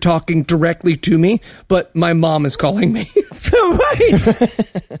know you're talking directly to me, but my mom is calling me.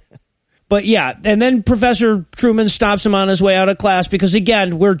 Right. But yeah, and then Professor Truman stops him on his way out of class because,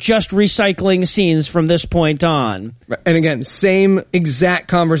 again, we're just recycling scenes from this point on. And again, same exact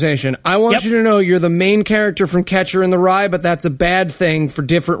conversation. I want you to know you're the main character from Catcher in the Rye, but that's a bad thing for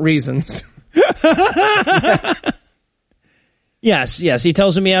different reasons. Yes, he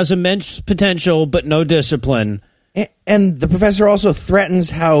tells him he has immense potential, but no discipline. And the professor also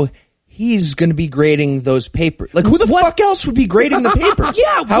threatens how he's going to be grading those papers. Like, who the fuck else would be grading the papers?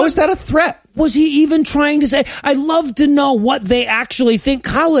 Yeah. How is that a threat? Was he even trying to say, I'd love to know what they actually think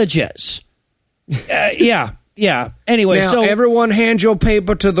college is. Yeah. Anyway, now, so everyone hand your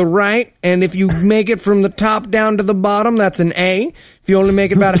paper to the right, and if you make it from the top down to the bottom, that's an A. If you only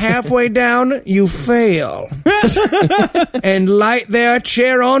make it about halfway down, you fail. And light their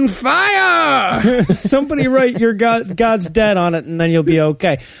chair on fire! Somebody write your God's dead on it, and then you'll be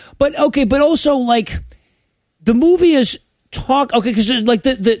okay. But also, like, the movie is because like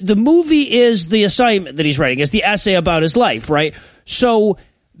the movie is the assignment that he's writing, is the essay about his life, right? So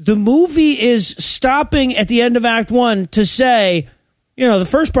the movie is stopping at the end of Act 1 to say, the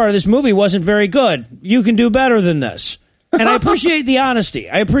first part of this movie wasn't very good. You can do better than this. And I appreciate the honesty.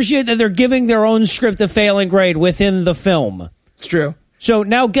 I appreciate that they're giving their own script a failing grade within the film. It's true. So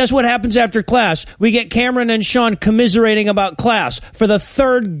now guess what happens after class? We get Cameron and Sean commiserating about class for the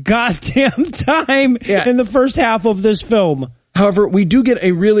third goddamn time in the first half of this film. However, we do get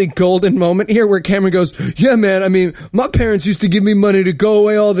a really golden moment here where Cameron goes, yeah, man, I mean, my parents used to give me money to go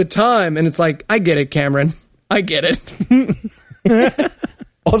away all the time. And it's like, I get it, Cameron. I get it.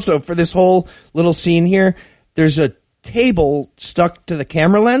 Also, for this whole little scene here, there's a table stuck to the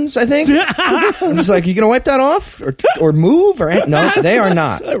camera lens, I think. I'm just like, you going to wipe that off or move? Or no, they are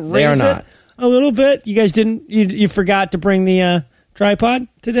not. They are not. A little bit. You guys you forgot to bring the tripod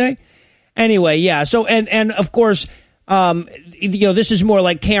today? Anyway, yeah. So, and of course, this is more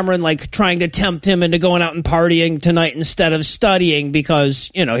like Cameron, like, trying to tempt him into going out and partying tonight instead of studying because,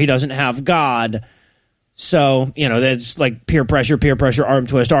 he doesn't have God. So, that's like peer pressure, arm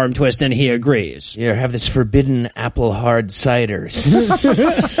twist, and he agrees. Here, have this forbidden apple hard ciders.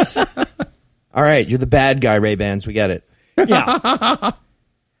 All right, you're the bad guy, Ray-Bans. We get it. Yeah.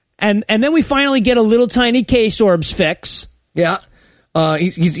 And then we finally get a little tiny K-Sorbs fix. Yeah.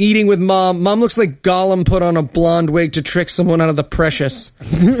 He's eating with Mom. Mom looks like Gollum put on a blonde wig to trick someone out of the Precious.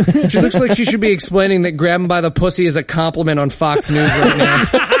 She looks like she should be explaining that grab him by the pussy is a compliment on Fox News right now.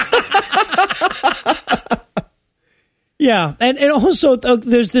 Yeah, and also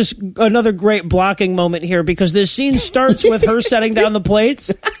there's this another great blocking moment here because this scene starts with her setting down the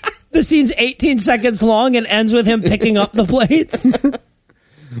plates. The scene's 18 seconds long and ends with him picking up the plates.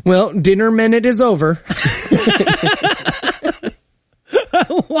 Well, dinner minute is over.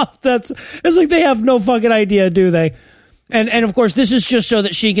 I love that. It's like they have no fucking idea, do they? And of course, this is just so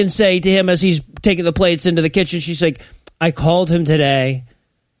that she can say to him as he's taking the plates into the kitchen, she's like, I called him today.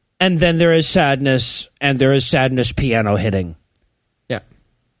 And then there is sadness, and there is sadness piano hitting. Yeah.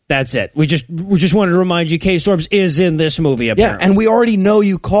 That's it. We just wanted to remind you, K-Sorbs is in this movie, apparently. Yeah, and we already know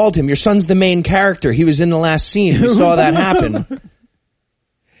you called him. Your son's the main character. He was in the last scene. We saw that happen.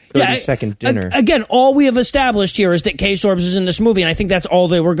 30-second dinner. Again, all we have established here is that K-Sorbs is in this movie, and I think that's all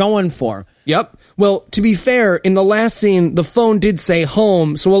they were going for. Yep. Well, to be fair, in the last scene, the phone did say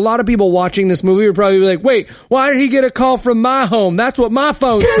home, so a lot of people watching this movie would probably be like, wait, why did he get a call from my home? That's what my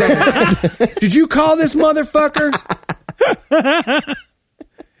phone said. Did you call this motherfucker?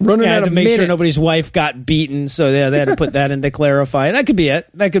 Running out to of make minutes. sure nobody's wife got beaten, so they had to put that in to clarify. That could be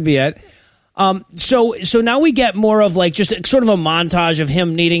it. So now we get more of like just sort of a montage of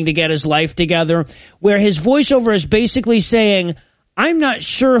him needing to get his life together, where his voiceover is basically saying, I'm not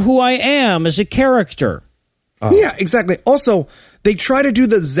sure who I am as a character. Yeah, exactly. Also, they try to do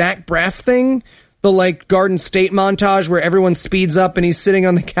the Zach Braff thing, the like Garden State montage where everyone speeds up and he's sitting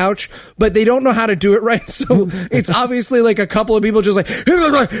on the couch, but they don't know how to do it right. So it's obviously like a couple of people just like,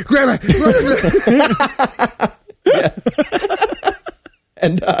 grab it. Yeah.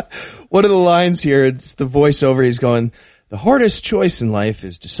 And one of the lines here, it's the voiceover. He's going, the hardest choice in life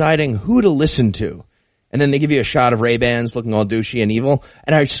is deciding who to listen to. And then they give you a shot of Ray-Bans looking all douchey and evil.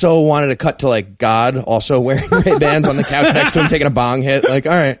 And I so wanted to cut to, like, God also wearing Ray-Bans on the couch next to him taking a bong hit. Like,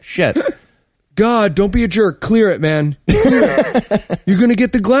 all right, shit. God, don't be a jerk. Clear it, man. You're going to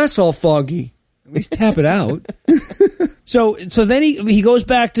get the glass all foggy. At least tap it out. So then he goes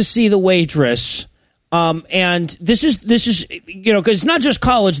back to see the waitress. And this is, you know, because it's not just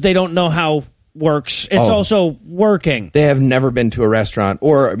college. They don't know how works. It's also working. They have never been to a restaurant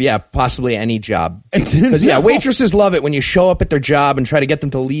or, possibly any job. Because, waitresses love it when you show up at their job and try to get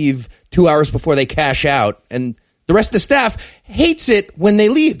them to leave 2 hours before they cash out. And the rest of the staff hates it when they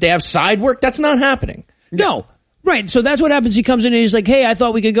leave. They have side work. That's not happening. No. Right. So that's what happens. He comes in and he's like, hey, I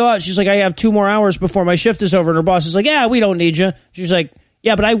thought we could go out. She's like, I have 2 more hours before my shift is over. And her boss is like, yeah, we don't need you. She's like,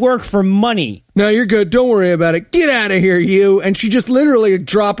 yeah, but I work for money. No, you're good. Don't worry about it. Get out of here, you. And she just literally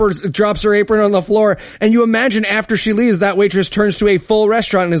drops her apron on the floor. And you imagine after she leaves, that waitress turns to a full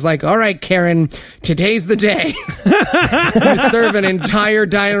restaurant and is like, all right, Karen, today's the day. You serve an entire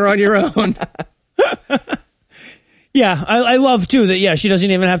diner on your own. Yeah, I love, too, that, she doesn't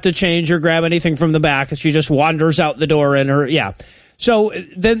even have to change or grab anything from the back. She just wanders out the door in her, So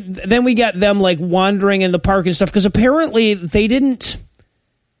then we get them, like, wandering in the park and stuff, because apparently they didn't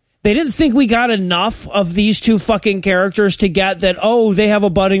think we got enough of these two fucking characters to get that, they have a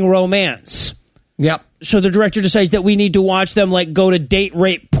budding romance. Yep. So the director decides that we need to watch them, like, go to date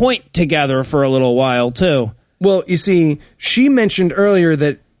rape point together for a little while, too. Well, you see, she mentioned earlier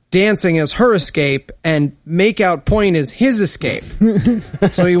that dancing is her escape and make out point is his escape.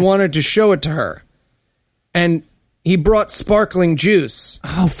 So he wanted to show it to her. And he brought sparkling juice.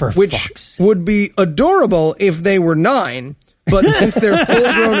 Oh, for which fuck's sake. Would be adorable if they were 9. But since they're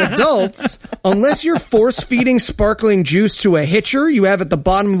full-grown adults, unless you're force-feeding sparkling juice to a hitcher you have at the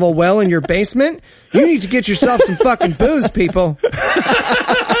bottom of a well in your basement, you need to get yourself some fucking booze, people.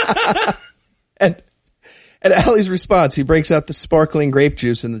 And Allie's response, he breaks out the sparkling grape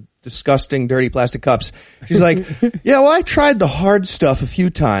juice in the disgusting, dirty plastic cups. She's like, yeah, well, I tried the hard stuff a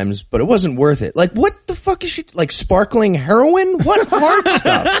few times, but it wasn't worth it. Like, what the fuck is she, like, sparkling heroin? What hard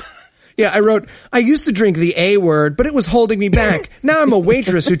stuff? Yeah, I wrote, I used to drink the A word, but it was holding me back. Now I'm a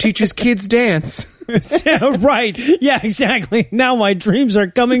waitress who teaches kids dance. Yeah, right. Yeah, exactly. Now my dreams are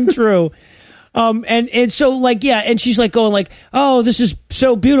coming true. And so, like, and she's like going like, oh, this is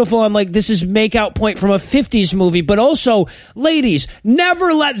so beautiful. I'm like, this is make out point from a 50s movie. But also, ladies,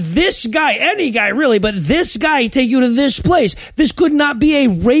 never let this guy, any guy really, but this guy take you to this place. This could not be a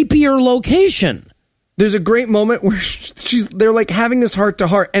rapier location. There's a great moment where they're like having this heart to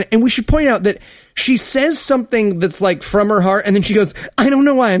heart. And we should point out that she says something that's like from her heart. And then she goes, I don't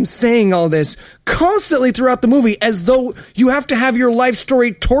know why I'm saying all this constantly throughout the movie, as though you have to have your life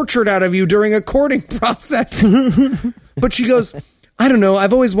story tortured out of you during a courting process. But she goes, I don't know.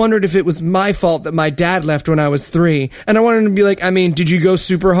 I've always wondered if it was my fault that my dad left when I was 3. And I wanted to be like, I mean, did you go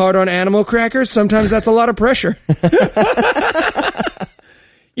super hard on animal crackers? Sometimes that's a lot of pressure.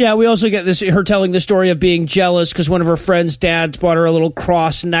 Yeah, we also get her telling the story of being jealous because one of her friend's dads bought her a little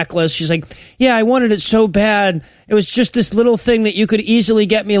cross necklace. She's like, yeah, I wanted it so bad. It was just this little thing that you could easily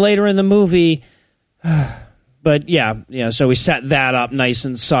get me later in the movie. But so we set that up nice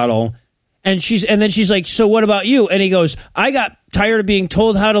and subtle. And then she's like, so what about you? And he goes, I got tired of being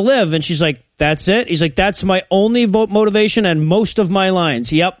told how to live. And she's like, that's it? He's like, that's my only motivation and most of my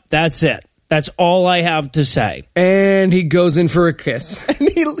lines. Yep, that's it. That's all I have to say. And he goes in for a kiss. And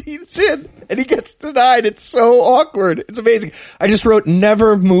he leads in, and he gets denied. It's so awkward. It's amazing. I just wrote,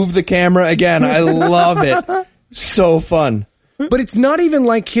 never move the camera again. I love it. So fun. But it's not even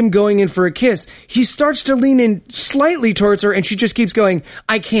like him going in for a kiss. He starts to lean in slightly towards her, and she just keeps going,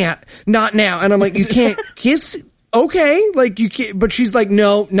 I can't. Not now. And I'm like, you can't kiss? Okay. Like, you can't. But she's like,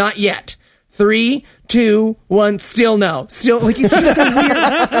 no, not yet. 3, 2, 1, still no. Still, like, it's just a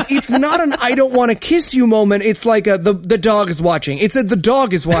weird, it's not an I don't want to kiss you moment. It's like the dog is watching. It's a the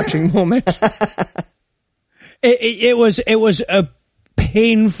dog is watching moment. It was a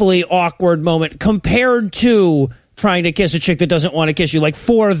painfully awkward moment compared to trying to kiss a chick that doesn't want to kiss you. Like,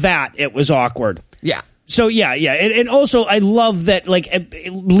 for that, it was awkward. Yeah. So, yeah. And also, I love that, like,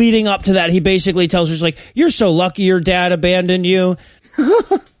 leading up to that, he basically tells her, he's like, you're so lucky your dad abandoned you.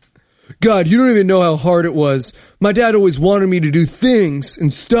 God, you don't even know how hard it was. My dad always wanted me to do things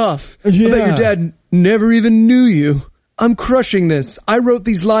and stuff. Yeah. I bet your dad never even knew you. I'm crushing this. I wrote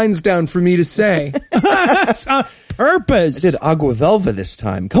these lines down for me to say. Purpose. I did Agua Velva this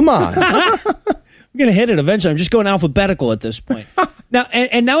time. Come on. I'm going to hit it eventually. I'm just going alphabetical at this point. Now,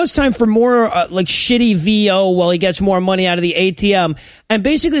 and now it's time for more like shitty VO while he gets more money out of the ATM. And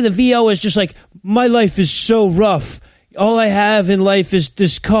basically the VO is just like, my life is so rough. All I have in life is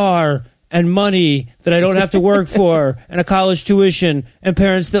this car and money that I don't have to work for, and a college tuition, and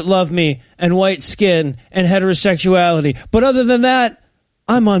parents that love me, and white skin, and heterosexuality. But other than that,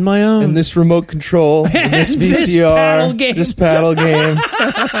 I'm on my own. And this remote control, and this VCR, this paddle game.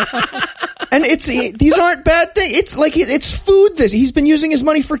 And these aren't bad things. It's like it's food. He's been using his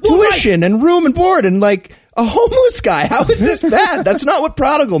money for tuition and room and board and like a homeless guy. How is this bad? That's not what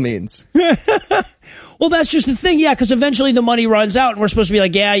prodigal means. Well, that's just the thing, yeah, because eventually the money runs out, and we're supposed to be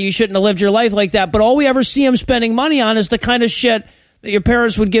like, yeah, you shouldn't have lived your life like that. But all we ever see him spending money on is the kind of shit that your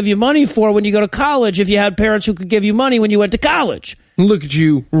parents would give you money for when you go to college if you had parents who could give you money when you went to college. Look at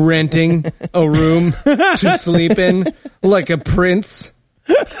you renting a room to sleep in like a prince.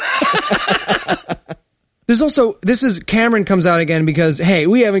 Cameron comes out again because, hey,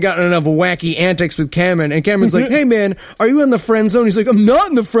 we haven't gotten enough wacky antics with Cameron. And Cameron's like, hey, man, are you in the friend zone? He's like, I'm not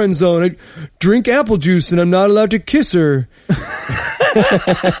in the friend zone. I drink apple juice and I'm not allowed to kiss her.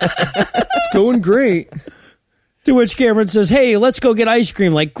 It's going great. To which Cameron says, hey, let's go get ice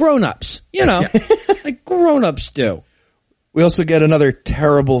cream like grown-ups. You know, like grown-ups do. We also get another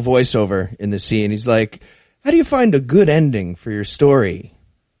terrible voiceover in the scene. He's like, how do you find a good ending for your story?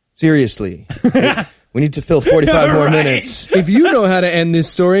 Seriously. We need to fill 45 more minutes. If you know how to end this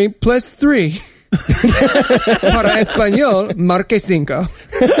story, +3. Para español, marque 5.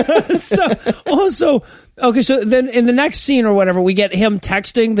 So then in the next scene or whatever, we get him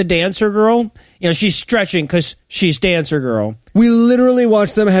texting the dancer girl. You know, she's stretching because she's dancer girl. We literally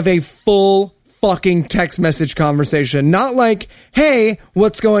watch them have a full fucking text message conversation. Not like, hey,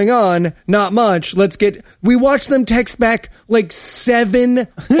 what's going on? Not much. We watched them text back like 7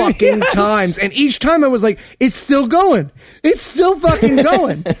 fucking times. And each time I was like, it's still going. It's still fucking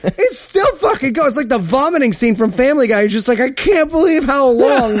going. It's still fucking going. It's like the vomiting scene from Family Guy. It's just like, I can't believe how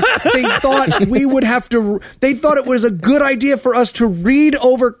long they thought they thought it was a good idea for us to read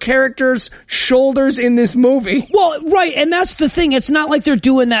over characters' shoulders in this movie. Well, right. And that's the thing. It's not like they're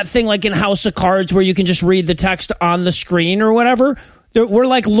doing that thing like in House of Cards where you can just read the text on the screen or whatever. We're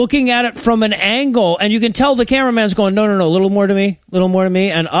like looking at it from an angle, and you can tell the cameraman's going, no, a little more to me,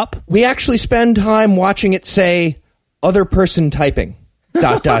 and up. We actually spend time watching it say, other person typing, ...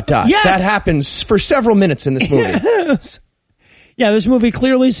 Yes! That happens for several minutes in this movie. Yes. Yeah, this movie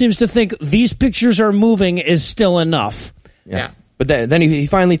clearly seems to think these pictures are moving is still enough. Yeah. But then he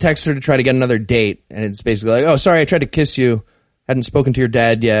finally texts her to try to get another date, and it's basically like, oh, sorry, I tried to kiss you, hadn't spoken to your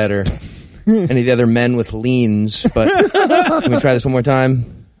dad yet, or any of the other men with leans, but can we try this one more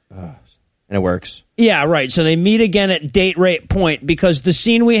time? And it works. Yeah, right. So they meet again at date rape point because the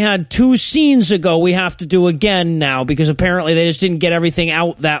scene we had 2 scenes ago, we have to do again now because apparently they just didn't get everything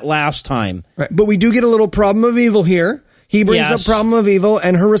out that last time. Right. But we do get a little problem of evil here. He brings up problem of evil,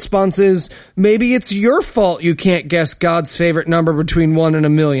 and her response is, maybe it's your fault you can't guess God's favorite number between 1 and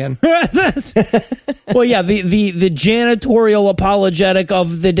 1,000,000. Well, yeah, the janitorial apologetic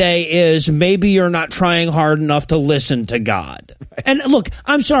of the day is, maybe you're not trying hard enough to listen to God. Right. And look,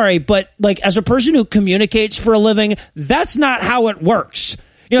 I'm sorry, but like as a person who communicates for a living, that's not how it works.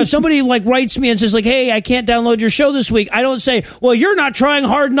 You know, if somebody like writes me and says like, hey, I can't download your show this week, I don't say, well, you're not trying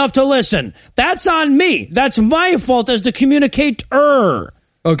hard enough to listen. That's on me. That's my fault as the communicator.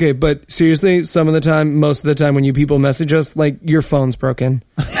 Okay, but seriously, most of the time when you people message us, like, your phone's broken.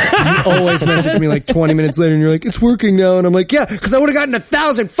 You always message me like 20 minutes later and you're like, it's working now. And I'm like, yeah, because I would have gotten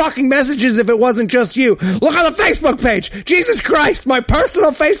 1,000 fucking messages if it wasn't just you. Look on the Facebook page. Jesus Christ, my personal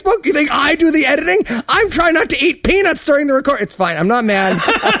Facebook? You think I do the editing? I'm trying not to eat peanuts during the record. It's fine. I'm not mad.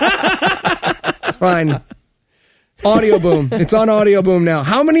 It's fine. Audio Boom. It's on Audio Boom now.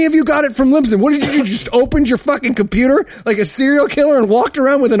 How many of you got it from Libsyn? What did you do? Just opened your fucking computer like a serial killer and walked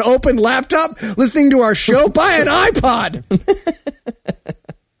around with an open laptop listening to our show? Buy an iPod.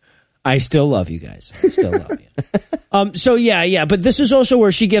 I still love you guys. I still love you. So yeah. But this is also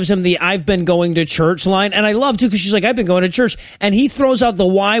where she gives him the I've been going to church line. And I love too, because she's like, I've been going to church. And he throws out the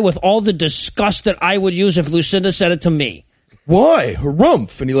why with all the disgust that I would use if Lucinda said it to me. Why?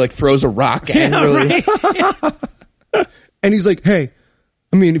 Harumph. And he like throws a rock angrily. Yeah, right. And he's like, hey,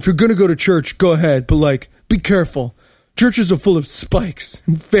 I mean, if you're going to go to church, go ahead. But, like, be careful. Churches are full of spikes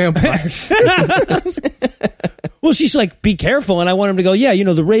and vampires. Well, she's like, be careful. And I want him to go, yeah,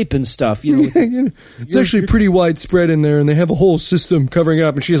 the rape and stuff. It's actually pretty widespread in there, and they have a whole system covering it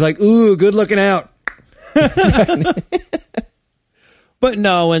up. And she's like, ooh, good looking out. But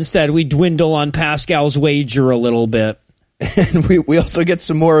no, instead, we dwindle on Pascal's wager a little bit. And we also get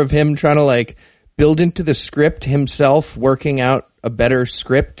some more of him trying to, like, build into the script himself working out a better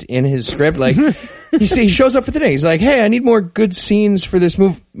script in his script. Like, he shows up for the day. He's like, hey, I need more good scenes for this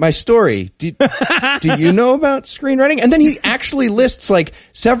my story. Do you know about screenwriting? And then he actually lists like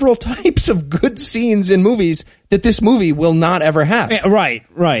several types of good scenes in movies that this movie will not ever have. Yeah,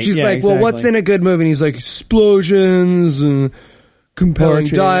 right. She's like, well, what's in a good movie? And he's like, explosions and compelling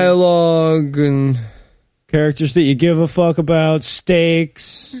dialogue and characters that you give a fuck about,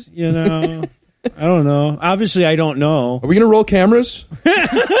 stakes, you know. I don't know. Obviously, I don't know. Are we going to roll cameras?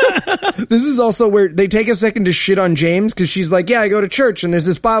 This is also where they take a second to shit on James because she's like, yeah, I go to church and there's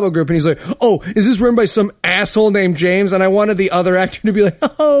this Bible group. And he's like, oh, is this run by some asshole named James? And I wanted the other actor to be like,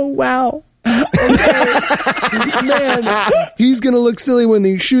 oh, wow. Okay. Man, he's going to look silly when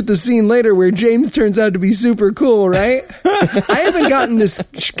they shoot the scene later where James turns out to be super cool, right? I haven't gotten this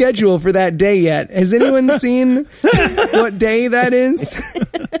schedule for that day yet. Has anyone seen what day that is?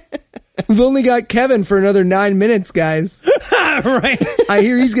 We've only got Kevin for another 9 minutes, guys. Right. I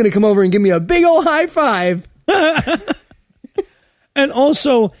hear he's going to come over and give me a big old high five. And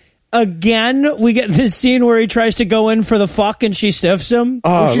also, again, we get this scene where he tries to go in for the fuck and she stiffs him.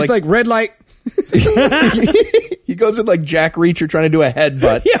 Oh, she's like red light. He goes in like Jack Reacher trying to do a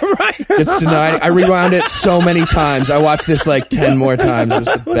headbutt. Yeah, right. It's denied. I rewound it so many times. I watched this like 10 more times. It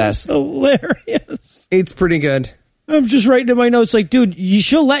was the best. Hilarious. It's pretty good. I'm just writing in my notes like, dude,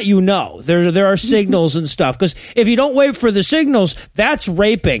 she'll let you know. There are signals and stuff. Because if you don't wait for the signals, that's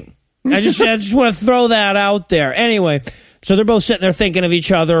raping. I just want to throw that out there. Anyway, so they're both sitting there thinking of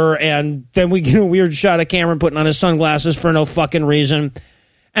each other, and then we get a weird shot of Cameron putting on his sunglasses for no fucking reason.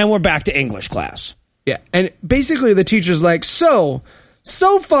 And we're back to English class. Yeah, and basically the teacher's like, so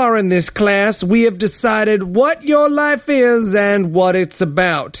far in this class, we have decided what your life is and what it's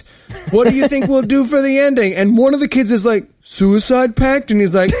about. What do you think we'll do for the ending? And one of the kids is like, suicide pact? And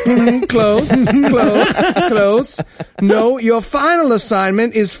he's like, close. No, your final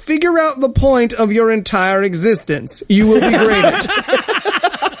assignment is figure out the point of your entire existence. You will be graded.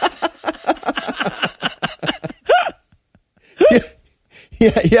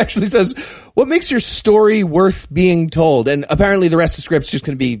 Yeah, he actually says, what makes your story worth being told? And apparently the rest of the script's just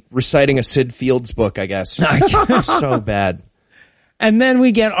going to be reciting a Sid Fields book, I guess. So bad. And then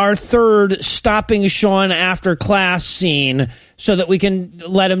we get our third stopping Sean after class scene so that we can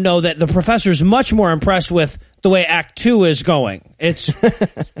let him know that the professor's much more impressed with the way Act 2 is going. This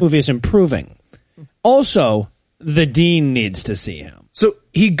movie is improving. Also, the dean needs to see him. So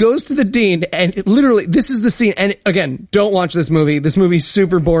he goes to the dean, and literally, this is the scene. And again, don't watch this movie. This movie's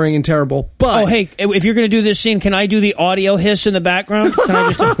super boring and terrible. But oh, hey, if you're going to do this scene, can I do the audio hiss in the background? Can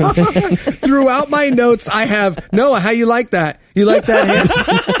I just throughout my notes, I have Noah. How you like that? You like that hiss?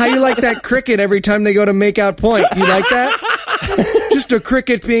 How you like that cricket every time they go to make out point? You like that? Just a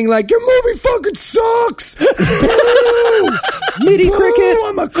cricket being like, your movie fucking sucks. MIDI cricket.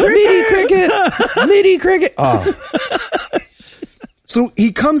 I'm a cricket. MIDI cricket. Oh. So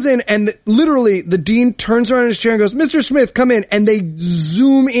he comes in, and literally the dean turns around in his chair and goes, Mr. Smith, come in. And they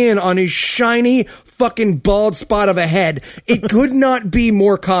zoom in on his shiny fucking bald spot of a head. It could not be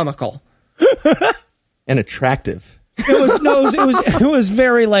more comical. And attractive. It was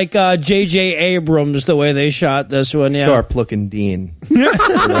very like J.J. Abrams, the way they shot this one. Yeah. Sharp-looking dean. For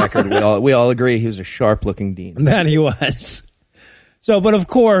the record, we all agree he was a sharp-looking dean. That he was. So, but of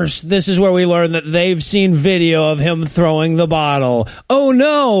course, this is where we learn that they've seen video of him throwing the bottle. Oh,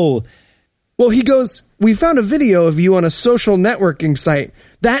 no. Well, he goes, we found a video of you on a social networking site.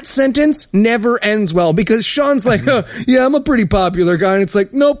 That sentence never ends well because Sean's like, yeah, I'm a pretty popular guy. And it's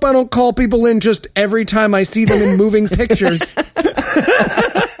like, nope, I don't call people in just every time I see them in moving pictures.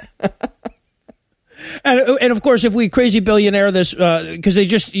 And of course, if we crazy billionaire this, because they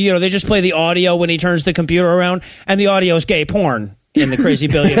just play the audio when he turns the computer around, and the audio is gay porn in the crazy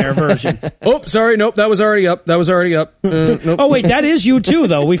billionaire version. Oh, sorry, nope, that was already up. Nope. Oh wait, that is you too,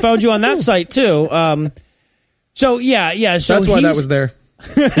 though. We found you on that site too. So yeah. So that's why that was there.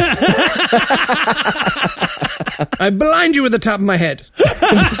 I blind you with the top of my head.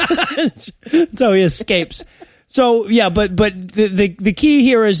 So he escapes. So yeah, but the key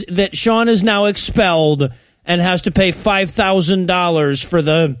here is that Sean is now expelled and has to pay $5,000 for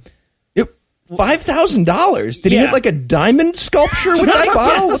the. $5,000? Did he hit like a diamond sculpture with that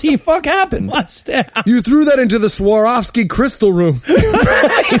bottle? What the fuck happened? Must have. You threw that into the Swarovski crystal room.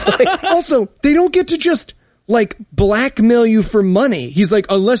 Also, they don't get to just like blackmail you for money. He's like,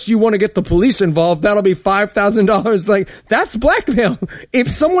 unless you want to get the police involved, that'll be $5,000. Like, that's blackmail. If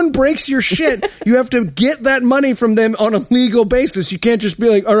someone breaks your shit, you have to get that money from them on a legal basis. You can't just be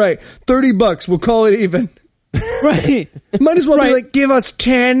like, all right, $30, we'll call it even. Right. Might as well be like, give us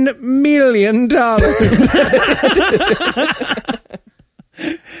 $10 million.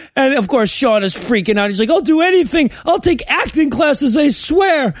 And of course, Sean is freaking out. He's like, I'll do anything. I'll take acting classes, I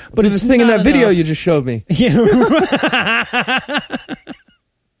swear. But it's the thing in that video enough. you just showed me. Yeah.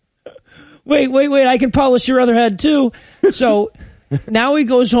 Wait. I can polish your other head too. So now he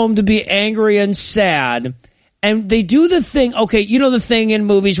goes home to be angry and sad. And they do the thing, okay, you know the thing in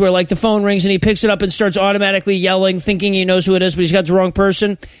movies where like the phone rings and he picks it up and starts automatically yelling, thinking he knows who it is, but he's got the wrong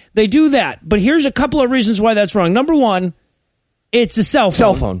person. They do that. But here's a couple of reasons why that's wrong. Number one, it's a cell phone.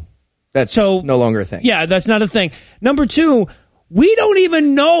 Cell phone. That's no longer a thing. Yeah, that's not a thing. Number two, we don't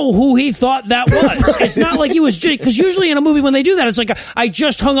even know who he thought that was. Right. It's not like he was, because usually in a movie when they do that, it's like, I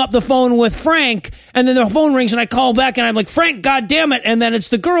just hung up the phone with Frank, and then the phone rings and I call back and I'm like, Frank, goddammit, and then it's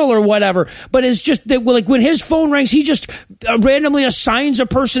the girl or whatever. But it's just that, like, when his phone rings, he just randomly assigns a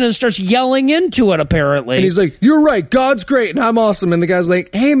person and starts yelling into it, apparently. And he's like, you're right, God's great and I'm awesome. And the guy's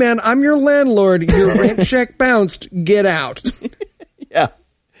like, hey man, I'm your landlord, your rent check bounced, get out. Yeah.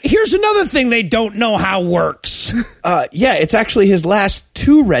 Here's another thing they don't know how works. Yeah, it's actually his last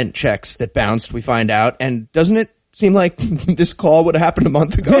 2 rent checks that bounced, we find out. And doesn't it seem like this call would have happened a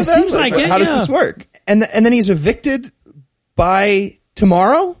month ago? It seems like it, How does this work? And then he's evicted by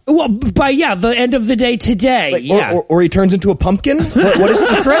tomorrow? Well, by, the end of the day today. Like, yeah. or he turns into a pumpkin? What is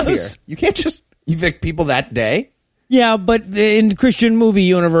the threat here? You can't just evict people that day. Yeah, but in the Christian movie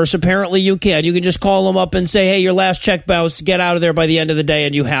universe, apparently you can. You can just call them up and say, hey, your last check bounced, get out of there by the end of the day,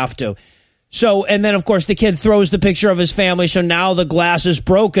 and you have to. So, and then, of course, the kid throws the picture of his family, so now the glass is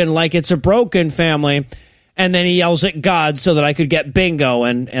broken like it's a broken family, and then he yells at God so that I could get bingo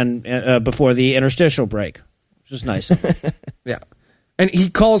and before the interstitial break, which is nice. Yeah. And he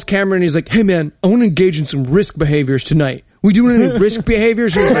calls Cameron and he's like, hey man, I want to engage in some risk behaviors tonight. We doing any risk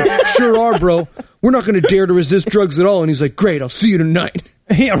behaviors? And he's like, sure are, bro. We're not going to dare to resist drugs at all. And he's like, great, I'll see you tonight.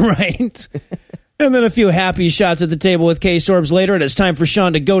 Yeah, right. And then a few happy shots at the table with K-Sorbs later, and it's time for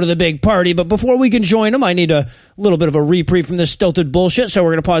Sean to go to the big party. But before we can join him, I need a little bit of a reprieve from this stilted bullshit, so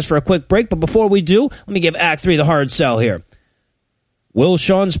we're going to pause for a quick break. But before we do, let me give Act 3 the hard sell here. Will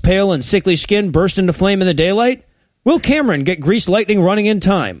Sean's pale and sickly skin burst into flame in the daylight? Will Cameron get greased lightning running in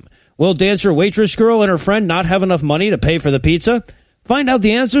time? Will dancer waitress girl and her friend not have enough money to pay for the pizza? Find out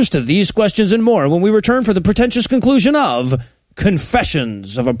the answers to these questions and more when we return for the pretentious conclusion of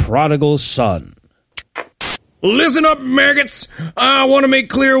Confessions of a Prodigal Son. Listen up, maggots. I want to make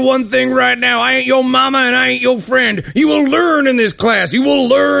clear one thing right now. I ain't your mama and I ain't your friend. You will learn in this class. You will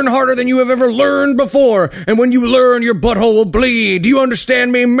learn harder than you have ever learned before. And when you learn, your butthole will bleed. Do you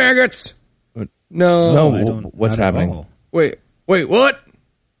understand me, maggots? No. I don't. What's happening? Wait, what?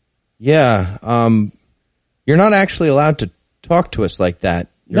 Yeah, you're not actually allowed to talk to us like that.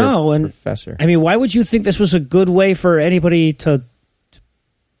 You're a professor. I mean, why would you think this was a good way for anybody to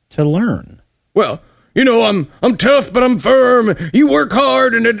learn? Well, you know, I'm tough, but I'm firm. You work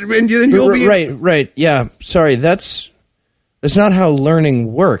hard, and then you'll be right. Yeah, sorry, that's not how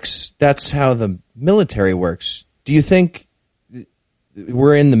learning works. That's how the military works. Do you think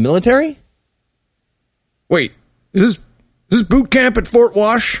we're in the military? Wait, is this boot camp at Fort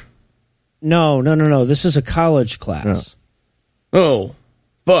Wash? No. This is a college class. No. Oh,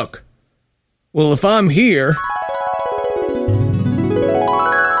 fuck. Well, if I'm here...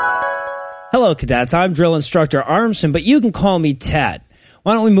 Hello, cadets. I'm drill instructor Armson, but you can call me Ted.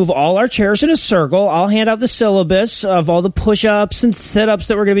 Why don't we move all our chairs in a circle? I'll hand out the syllabus of all the push-ups and sit-ups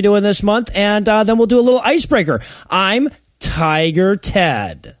that we're going to be doing this month, and then we'll do a little icebreaker. I'm Tiger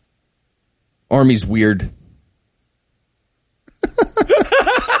Ted. Army's weird.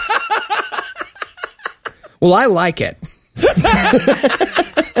 Well, I like it.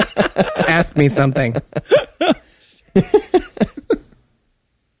 Ask me something.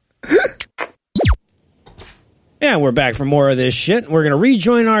 And we're back for more of this shit. We're going to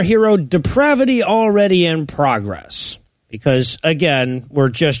rejoin our hero, Depravity Already in Progress. Because, again, we're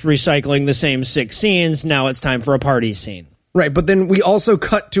just recycling the same 6 scenes. Now it's time for a party scene. Right, but then we also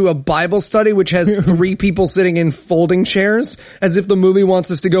cut to a Bible study which has 3 people sitting in folding chairs, as if the movie wants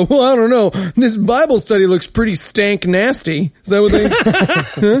us to go, well, I don't know, this Bible study looks pretty stank nasty. Is that what they...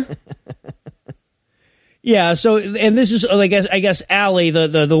 Huh? Yeah, so, and this is, I guess Allie,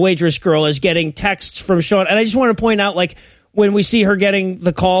 the waitress girl, is getting texts from Sean, and I just want to point out, like, when we see her getting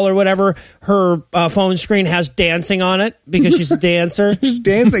the call or whatever, her phone screen has dancing on it, because she's a dancer. She's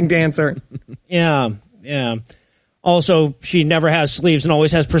dancing dancer. Yeah. Also, she never has sleeves and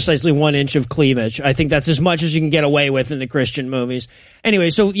always has precisely 1 inch of cleavage. I think that's as much as you can get away with in the Christian movies. Anyway,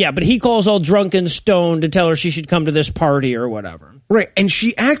 so yeah, but he calls all drunk and stoned to tell her she should come to this party or whatever. Right, and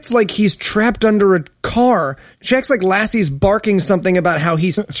she acts like he's trapped under a car. She acts like Lassie's barking something about how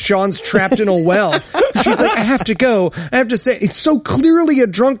Sean's trapped in a well. She's like, I have to go. I have to say, it's so clearly a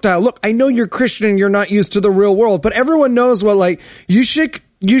drunk dial. Look, I know you're Christian and you're not used to the real world, but everyone knows what, like, you should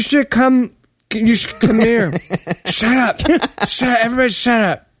come here. Shut up. Everybody shut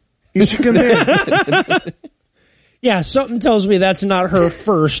up. You should come here. Yeah, something tells me that's not her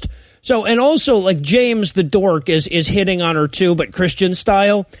first. So, and also, like, James the dork is hitting on her too, but Christian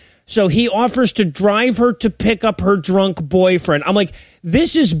style. So he offers to drive her to pick up her drunk boyfriend. I'm like,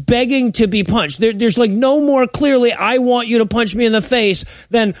 this is begging to be punched. There's like no more clearly, I want you to punch me in the face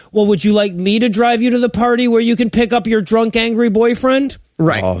than, well, would you like me to drive you to the party where you can pick up your drunk, angry boyfriend?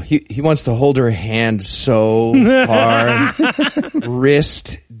 Right. Oh, he wants to hold her hand so hard,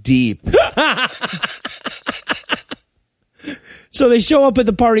 wrist deep. So they show up at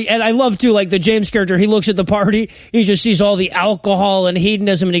the party, and I love, too, like, the James character, he looks at the party, he just sees all the alcohol and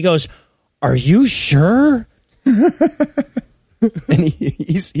hedonism, and he goes, are you sure? And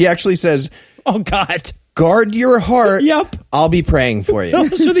he actually says, oh, God. Guard your heart. Yep. I'll be praying for you.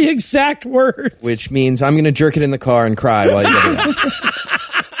 Those are the exact words. Which means I'm going to jerk it in the car and cry while you get it.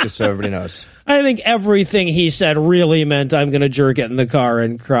 Just so everybody knows. I think everything he said really meant I'm going to jerk it in the car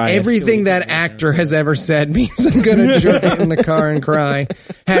and cry. Everything that actor has ever said means I'm going to jerk it in the car and cry.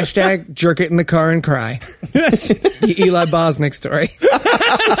 Hashtag jerk it in the car and cry. The Eli Bosnick story.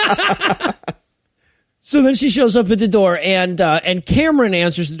 So then she shows up at the door, and Cameron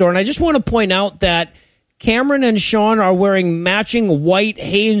answers the door. And I just want to point out that Cameron and Sean are wearing matching white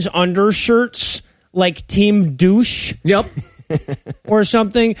Hanes undershirts, like Team Douche. Yep. Or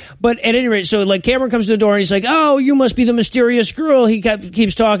something. But at any rate, so like Cameron comes to the door and he's like, oh, you must be the mysterious girl he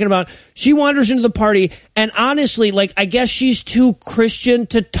keeps talking about. She wanders into the party, and honestly, like, I guess she's too Christian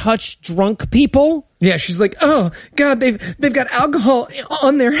to touch drunk people. Yeah, she's like, oh, God, they've got alcohol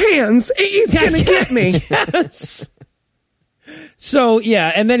on their hands. It's gonna get me. Yes. So,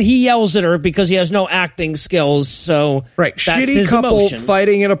 yeah, and then he yells at her because he has no acting skills, so right, that's shitty his couple emotion.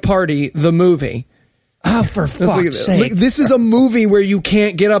 fighting at a party, the movie. Oh, for fuck's sake. This is a movie where you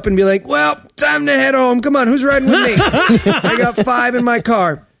can't get up and be like, well, time to head home. Come on, who's riding with me? I got 5 in my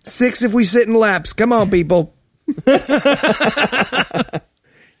car. 6 if we sit in laps. Come on, people.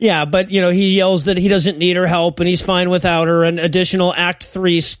 Yeah, but, you know, he yells that he doesn't need her help and he's fine without her and additional Act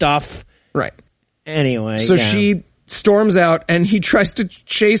 3 stuff. Right. Anyway. So she storms out and he tries to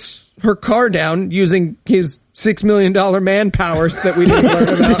chase her car down using his $6 million man powers that we didn't learn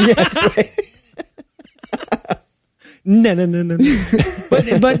about. Yeah, right. No.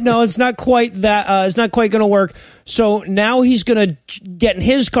 but no, it's not quite that. It's not quite going to work. So now he's going to get in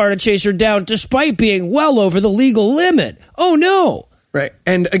his car to chase her down, despite being well over the legal limit. Oh no! Right,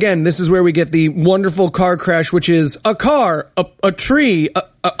 and again, this is where we get the wonderful car crash, which is a car, a tree,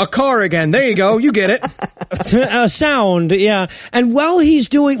 a car again. There you go, you get it. A sound, yeah. And while he's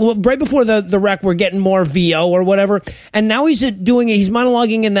doing, right before the wreck, we're getting more VO or whatever. And now he's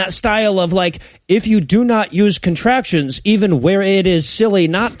monologuing in that style of like, if you do not use contractions, even where it is silly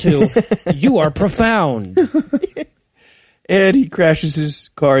not to, you are profound. And he crashes his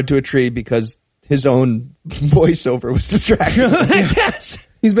car into a tree because his own voiceover was distracting. Yes.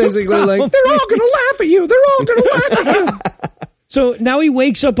 He's basically like, they're all going to laugh at you. They're all going to laugh at you. So now he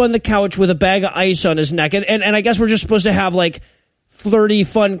wakes up on the couch with a bag of ice on his neck. And I guess we're just supposed to have like flirty,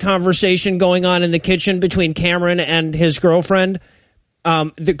 fun conversation going on in the kitchen between Cameron and his girlfriend.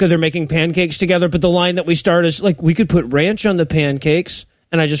 Because they're making pancakes together. But the line that we start is like, we could put ranch on the pancakes.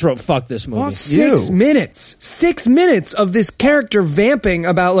 And I just wrote, fuck this movie. Well, 6 minutes. 6 minutes of this character vamping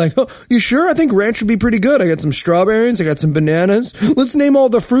about like, oh, you sure? I think ranch would be pretty good. I got some strawberries. I got some bananas. Let's name all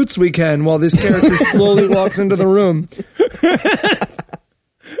the fruits we can while this character slowly walks into the room.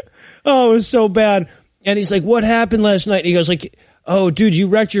 Oh, it was so bad. And he's like, what happened last night? And he goes like, oh, dude, you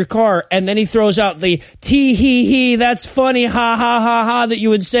wrecked your car. And then he throws out the tee-hee-hee, that's funny, ha-ha-ha-ha, that you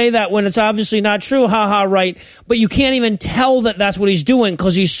would say that when it's obviously not true, ha-ha, right? But you can't even tell that that's what he's doing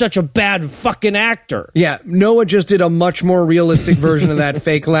because he's such a bad fucking actor. Yeah, Noah just did a much more realistic version of that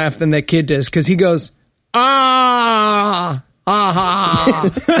fake laugh than that kid does because he goes, ah, ah,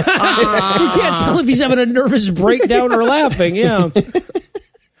 You can't tell if he's having a nervous breakdown or laughing, yeah.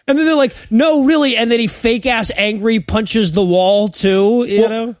 And then they're like, no, really. And then he fake-ass angry punches the wall, too, you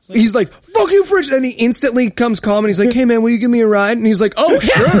know? He's like, fuck you, Fridge. And he instantly comes calm and he's like, hey, man, will you give me a ride? And he's like, oh,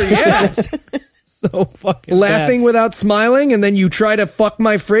 sure, yeah. So fucking laughing bad. without smiling, and then you try to fuck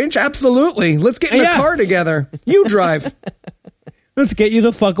my fridge? Absolutely. Let's get in the car together. You drive. Let's get you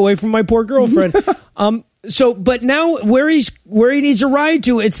the fuck away from my poor girlfriend. So, but now where he needs a ride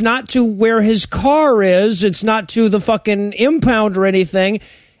to, it's not to where his car is. It's not to the fucking impound or anything.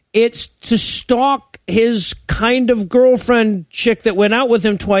 It's to stalk his kind of girlfriend chick that went out with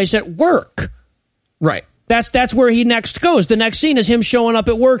him twice at work. Right. That's where he next goes. The next scene is him showing up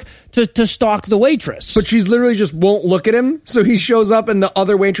at work to stalk the waitress. But she's literally just won't look at him. So he shows up and the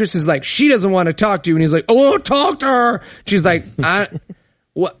other waitress is like, she doesn't want to talk to you. And he's like, oh, talk to her. She's like,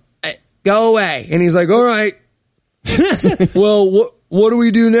 what? Go away. And he's like, all right. Well, what do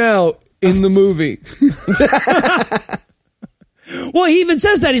we do now in the movie? Well, he even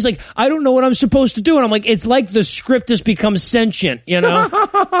says that. He's like, I don't know what I'm supposed to do. And I'm like, it's like the script has become sentient, you know?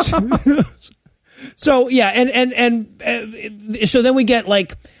 So, yeah, and so then we get,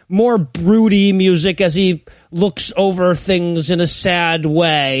 like, more broody music as he looks over things in a sad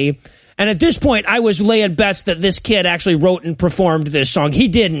way. And at this point, I was laying bets that this kid actually wrote and performed this song. He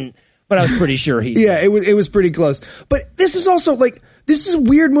didn't, but I was pretty sure he did. Yeah, it was pretty close. But this is also, like, this is a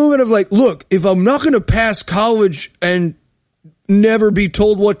weird moment of, like, look, if I'm not going to pass college and never be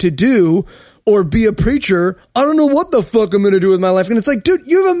told what to do or be a preacher, I don't know what the fuck I'm going to do with my life. And it's like, dude,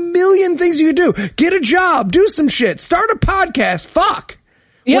 you have a million things you could do. Get a job, do some shit, start a podcast, fuck.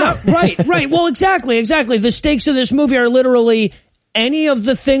 Yeah, right. Well, exactly. The stakes of this movie are literally any of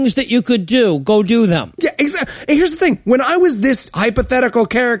the things that you could do, go do them. Yeah, exactly. And here's the thing. When I was this hypothetical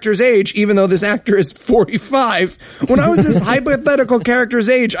character's age, even though this actor is 45, when I was this hypothetical character's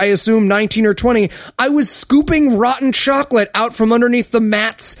age, I assume 19 or 20, I was scooping rotten chocolate out from underneath the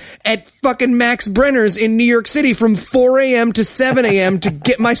mats at fucking Max Brenner's in New York City from 4 a.m. to 7 a.m. to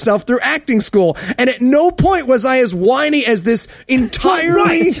get myself through acting school. And at no point was I as whiny as this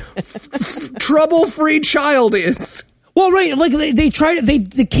entirely trouble-free child is. Well, right, like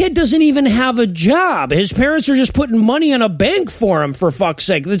the kid doesn't even have a job. His parents are just putting money in a bank for him, for fuck's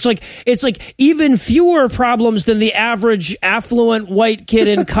sake. It's like even fewer problems than the average affluent white kid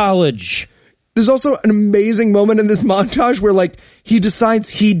in college. There's also an amazing moment in this montage where, like, he decides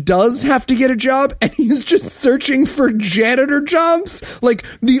he does have to get a job and he's just searching for janitor jobs. Like,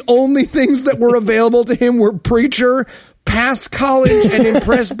 the only things that were available to him were preacher, pass college and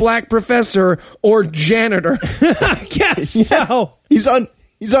impress black professor, or janitor. I guess so. He's on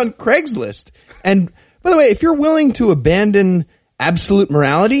Craigslist. And by the way, if you're willing to abandon absolute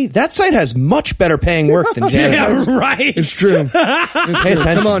morality, that site has much better paying work than janitors. Yeah, right. It's true. Pay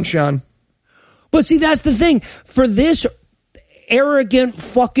attention. Come on, Sean. But see, that's the thing. For this arrogant,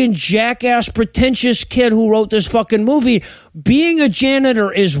 fucking jackass, pretentious kid who wrote this fucking movie, being a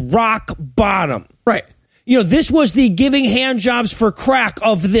janitor is rock bottom. Right. You know, this was the giving hand jobs for crack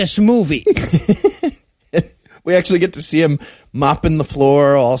of this movie. We actually get to see him mopping the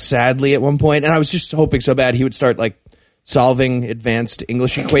floor all sadly at one point, and I was just hoping so bad he would start, like, solving advanced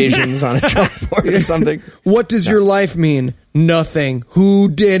English equations on a chalkboard or something. What does your life mean? Nothing. Who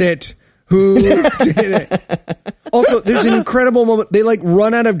did it? Who did it? Also, there's an incredible moment. They, like,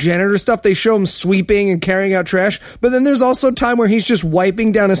 run out of janitor stuff. They show him sweeping and carrying out trash. But then there's also time where he's just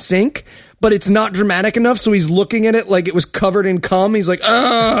wiping down a sink, but it's not dramatic enough, so he's looking at it like it was covered in cum. He's like,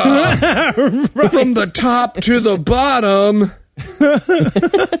 right. From the top to the bottom.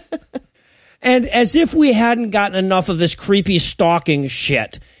 And as if we hadn't gotten enough of this creepy stalking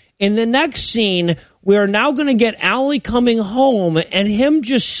shit, in the next scene, we are now going to get Allie coming home and him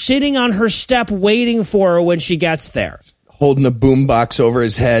just sitting on her step waiting for her when she gets there. Holding a boombox over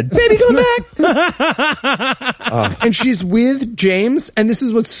his head. Baby, come back! And she's with James, and this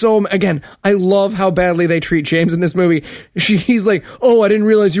is what's so... Again, I love how badly they treat James in this movie. He's like, oh, I didn't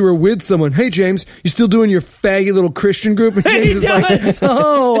realize you were with someone. Hey, James, you still doing your faggy little Christian group? And James is like,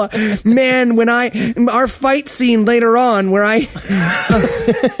 oh, man, our fight scene later on where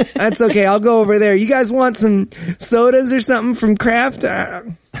that's okay, I'll go over there. You guys want some sodas or something from Kraft? I'll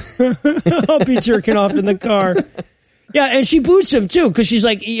be jerking off in the car. Yeah, and she boots him, too, because she's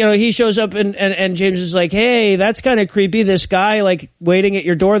like, you know, he shows up and James is like, hey, that's kind of creepy, this guy, like, waiting at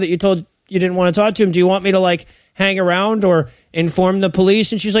your door that you told you didn't want to talk to him. Do you want me to, like, hang around or inform the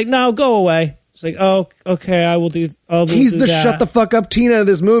police? And she's like, no, go away. It's like, oh, okay, He's the that. shut the fuck up Tina of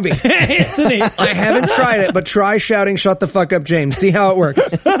this movie. Isn't he? I haven't tried it, but try shouting shut the fuck up James. See how it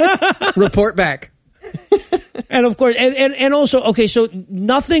works. Report back. And of course, and also, okay, so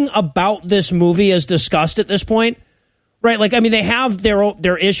nothing about this movie is discussed at this point. Right, like, I mean, they have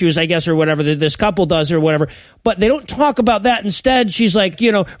their issues, I guess, or whatever, that this couple does or whatever, but they don't talk about that. Instead, she's like,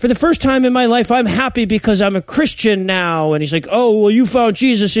 you know, for the first time in my life, I'm happy because I'm a Christian now. And he's like, oh, well, you found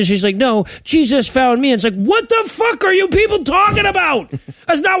Jesus. And she's like, no, Jesus found me. And it's like, what the fuck are you people talking about?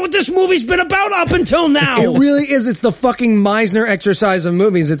 That's not what this movie's been about up until now. It really is. It's the fucking Meisner exercise of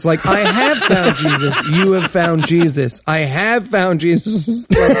movies. It's like, I have found Jesus. You have found Jesus. I have found Jesus.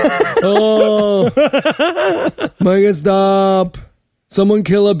 Like, oh, my God, stop. Someone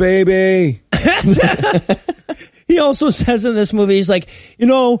kill a baby. He also says in this movie, he's like,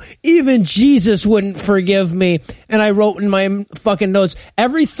 even Jesus wouldn't forgive me. And I wrote in my fucking notes,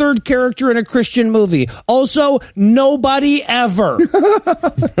 every third character in a Christian movie. Also, nobody ever.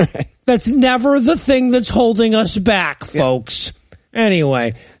 That's never the thing that's holding us back, folks.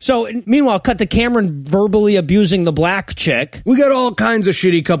 Anyway, so meanwhile, cut to Cameron verbally abusing the black chick. We got all kinds of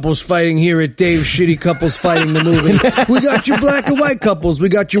shitty couples fighting here at Dave's Shitty Couples Fighting the Movie. We got your black and white couples. We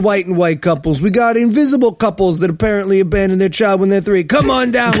got your white and white couples. We got invisible couples that apparently abandoned their child when they're 3. Come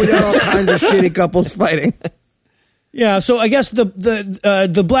on down. We got all kinds of shitty couples fighting. Yeah, so I guess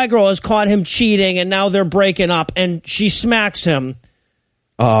the black girl has caught him cheating, and now they're breaking up, and she smacks him.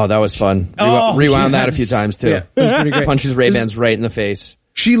 Oh, that was fun. Rewound that a few times, too. Yeah, it was pretty great. Punches Ray-Bans right in the face.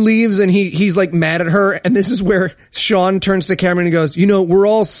 She leaves, and he's like mad at her, and this is where Sean turns to Cameron and goes, we're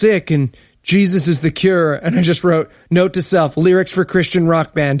all sick, and Jesus is the cure. And I just wrote, note to self, lyrics for Christian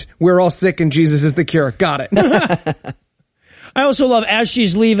rock band, we're all sick and Jesus is the cure. Got it. I also love, as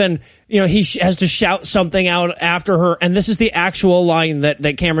she's leaving, he has to shout something out after her, and this is the actual line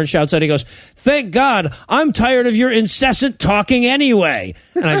that Cameron shouts out. He goes, "Thank God, I'm tired of your incessant talking anyway."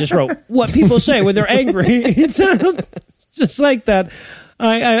 And I just wrote, what people say when they're angry. It's just like that.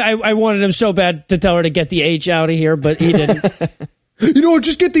 I wanted him so bad to tell her to get the H out of here, but he didn't.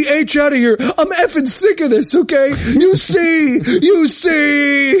 Just get the H out of here. I'm effing sick of this, okay? You see.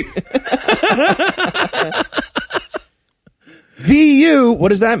 VU, what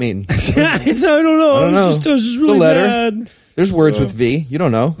does that mean? I don't know. I was just really bad. There's words with V. You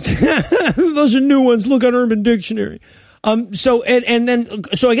don't know. Those are new ones. Look on Urban Dictionary. So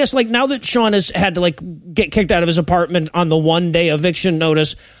I guess now that Sean has had to get kicked out of his apartment on the 1-day eviction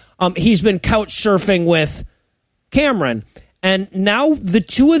notice, he's been couch surfing with Cameron, and now the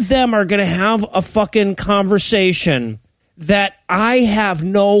two of them are going to have a fucking conversation that I have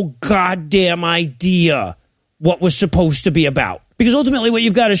no goddamn idea what was supposed to be about. Because ultimately what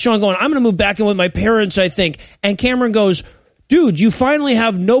you've got is Sean going, I'm going to move back in with my parents, I think. And Cameron goes, dude, you finally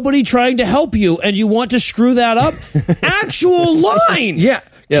have nobody trying to help you, and you want to screw that up? Actual line! Yeah.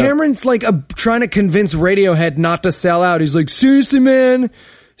 Cameron's trying to convince Radiohead not to sell out. He's like, seriously, man?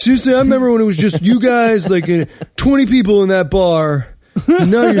 Seriously, I remember when it was just you guys, 20 people in that bar.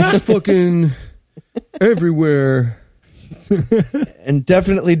 And now you're just fucking everywhere. And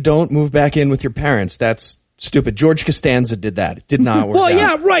definitely don't move back in with your parents. That's stupid. George Costanza did that. It did not work out.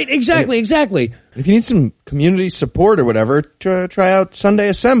 Yeah, right. Exactly. If you need some community support or whatever, try out Sunday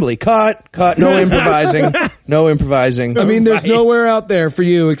Assembly. Cut. No improvising. No improvising. I mean, there's nowhere out there for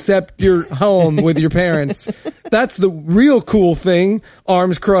you except your home with your parents. That's the real cool thing.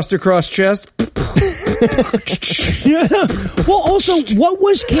 Arms crossed across chest. Yeah. Well, also, what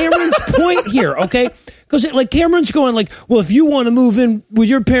was Cameron's point here? Okay. Because Cameron's going well, if you want to move in with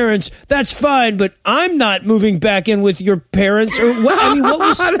your parents, that's fine, but I'm not moving back in with your parents. Or what? I mean, what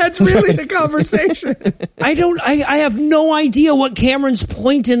was? That's really the conversation. I have no idea what Cameron's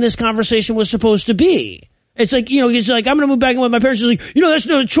point in this conversation was supposed to be. It's he's like, I'm going to move back in with my parents. He's like, that's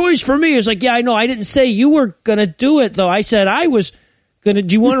not a choice for me. It's like, yeah, I know. I didn't say you were going to do it, though. I said I was going to.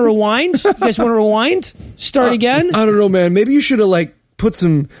 Do you want to rewind? You guys want to rewind? Start again? I don't know, man. Maybe you should have put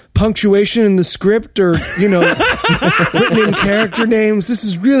some punctuation in the script or, written in character names. This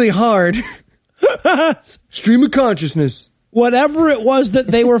is really hard. Stream of consciousness. Whatever it was that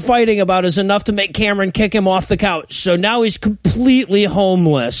they were fighting about is enough to make Cameron kick him off the couch. So now he's completely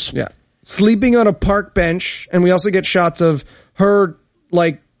homeless. Yeah. Sleeping on a park bench. And we also get shots of her,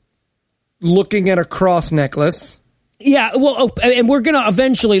 looking at a cross necklace. Yeah, well, and we're going to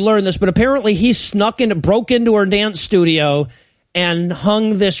eventually learn this, but apparently he broke into her dance studio and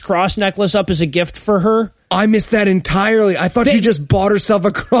hung this cross necklace up as a gift for her. I missed that entirely. I thought she just bought herself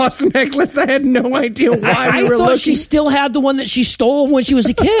a cross necklace. I had no idea why we were looking. I thought she still had the one that she stole when she was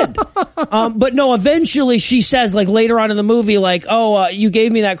a kid. But no, eventually she says, later on in the movie, you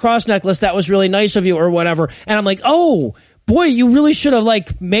gave me that cross necklace. That was really nice of you or whatever. And I'm like, oh, boy, you really should have,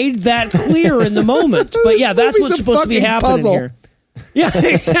 made that clear in the moment. But yeah, that's what's supposed to be happening here. Yeah,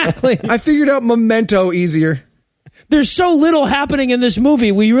 exactly. I figured out Memento easier. There's so little happening in this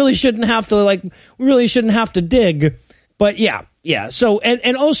movie. We really shouldn't have to dig. But yeah. So,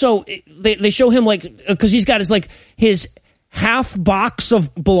 and also they show him cause he's got his half box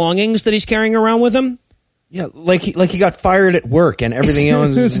of belongings that he's carrying around with him. Yeah. He got fired at work and everything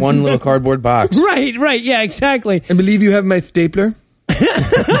else is one little cardboard box. Right. Yeah, exactly. And believe you have my stapler.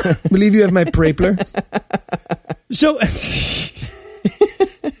 Believe you have my prapler. So,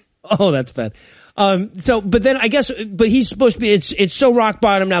 oh, that's bad. But then I guess, but he's supposed to be, it's so rock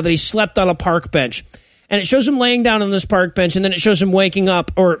bottom now that he slept on a park bench. And it shows him laying down on this park bench, and then it shows him waking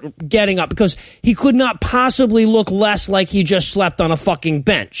up or getting up because he could not possibly look less like he just slept on a fucking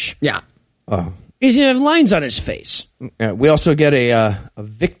bench. Yeah. Oh. He doesn't have lines on his face. We also get a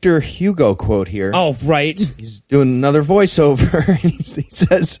Victor Hugo quote here. Oh, right. He's doing another voiceover, and he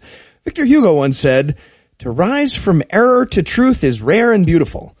says, Victor Hugo once said, "To rise from error to truth is rare and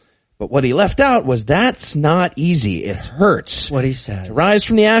beautiful. But what he left out was that's not easy. It hurts." What he said. To rise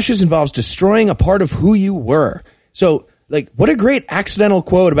from the ashes involves destroying a part of who you were. So, like, what a great accidental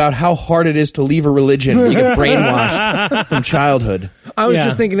quote about how hard it is to leave a religion when you get brainwashed from childhood. I was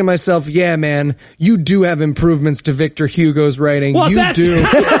just thinking to myself, yeah, man, you do have improvements to Victor Hugo's writing. Well, you do.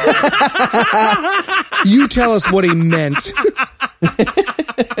 You tell us what he meant.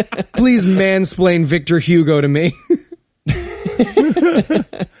 Please mansplain Victor Hugo to me.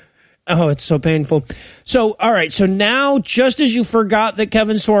 Oh, it's so painful. So, all right. So now, just as you forgot that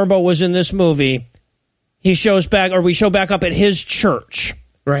Kevin Sorbo was in this movie, we show back up at his church.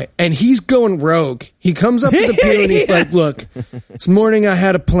 Right. And he's going rogue. He comes up to the pew and he's like, look, this morning I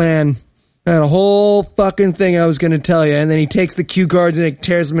had a plan. I had a whole fucking thing I was going to tell you. And then he takes the cue cards and he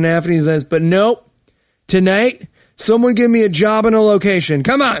tears them in half and he says, but nope, tonight, someone give me a job and a location.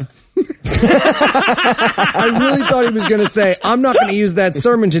 Come on. I really thought he was going to say, I'm not going to use that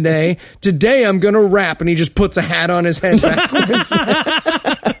sermon today. Today I'm going to rap. And he just puts a hat on his head backwards.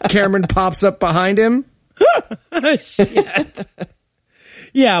 Cameron pops up behind him. Shit.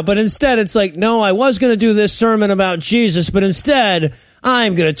 Yeah, but instead it's like, no, I was going to do this sermon about Jesus, but instead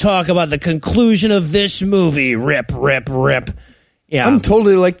I'm going to talk about the conclusion of this movie. Rip, rip, rip. Yeah. I'm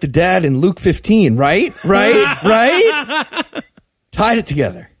totally like the dad in Luke 15, right? Right? Tied it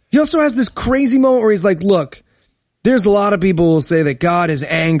together. He also has this crazy moment where he's like, look, there's a lot of people who will say that God is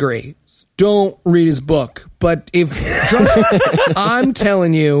angry. Don't read his book. But I'm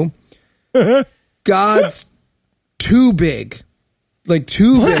telling you, God's too big. Like,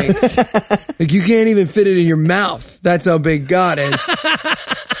 too big. Like, you can't even fit it in your mouth. That's how big God is.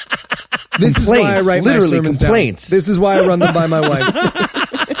 This is why I write literally my sermons complaints. down. This is why I run them by my wife.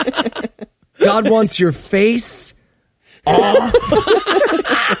 God wants your face. Oh.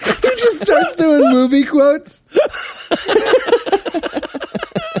 He just starts doing movie quotes.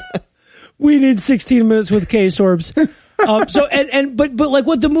 We need 16 minutes with K-Sorbs. But like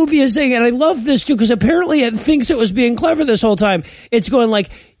what the movie is saying, and I love this too, because apparently it thinks it was being clever this whole time. It's going like,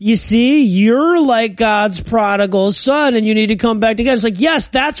 you see, you're like God's prodigal son and you need to come back together. It's like, yes,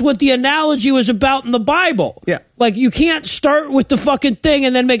 that's what the analogy was about in the Bible. Yeah. Like, you can't start with the fucking thing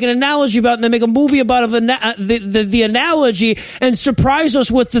and then make an analogy about it and then make a movie about the analogy and surprise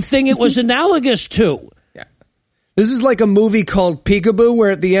us with the thing it was analogous to. Yeah. This is like a movie called Peekaboo, where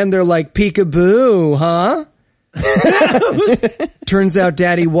at the end they're like, peekaboo, huh? Turns out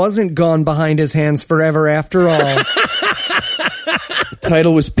Daddy wasn't gone behind his hands forever after all. The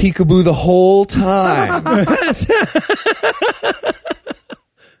title was Peekaboo the whole time.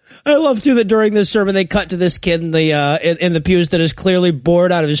 I love too that during this sermon they cut to this kid in the pews that is clearly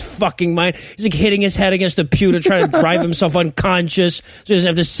bored out of his fucking mind. He's like hitting his head against the pew to try to drive himself unconscious so he doesn't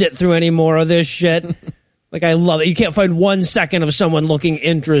have to sit through any more of this shit. Like, I love it. You can't find 1 second of someone looking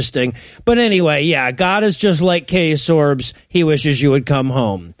interesting. But anyway, yeah, God is just like K-Sorbs. He wishes you would come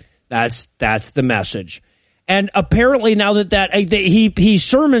home. That's the message. And apparently now that he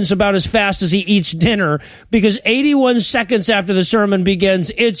sermons about as fast as he eats dinner, because 81 seconds after the sermon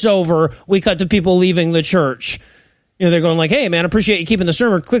begins, it's over. We cut to people leaving the church. You know, they're going like, hey, man, appreciate you keeping the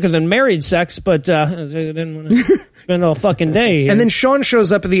sermon quicker than married sex, but I didn't want to spend all fucking day here. And then Sean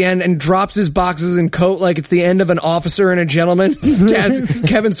shows up at the end and drops his boxes and coat like it's the end of An Officer and a Gentleman.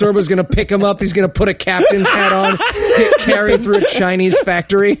 Kevin Sorbo's going to pick him up. He's going to put a captain's hat on, get carried through a Chinese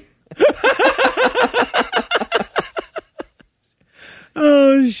factory.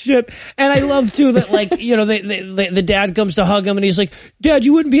 Oh, shit. And I love, too, that, like, you know, the dad comes to hug him, and he's like, Dad,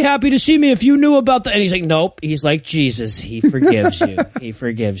 you wouldn't be happy to see me if you knew about that. And he's like, nope. He's like, Jesus, he forgives you. He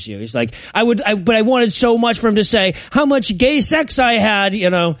forgives you. He's like, but I wanted so much for him to say how much gay sex I had, you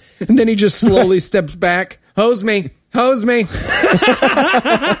know. And then he just slowly steps back. Hose me. Hose me.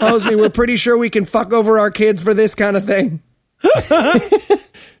 Hose me. We're pretty sure we can fuck over our kids for this kind of thing.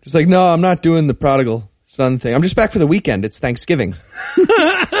 Just like, no, I'm not doing the prodigal son thing. I'm just back for the weekend. It's Thanksgiving.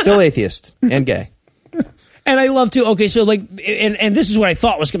 Still atheist and gay. And I love to, okay, so like, and this is what I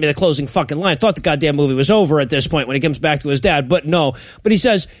thought was going to be the closing fucking line. I thought the goddamn movie was over at this point when he comes back to his dad, but no. But he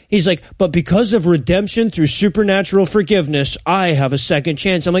says, he's like, but because of redemption through supernatural forgiveness, I have a second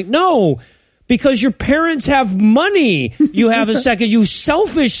chance. I'm like, no, because your parents have money. You have a second, you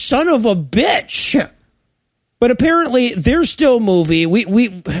selfish son of a bitch. Yeah. But apparently, there's still movie.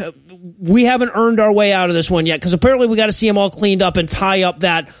 We haven't earned our way out of this one yet, because apparently we got to see him all cleaned up and tie up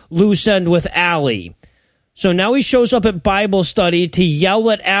that loose end with Allie. So now he shows up at Bible study to yell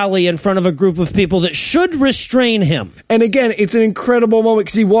at Allie in front of a group of people that should restrain him. And again, it's an incredible moment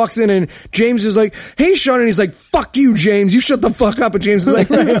because he walks in and James is like, hey, Sean. And he's like, fuck you, James. You shut the fuck up. And James is like,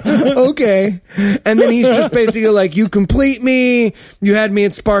 right, okay. And then he's just basically like, you complete me. You had me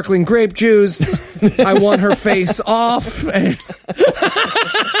at sparkling grape juice. I want her face off.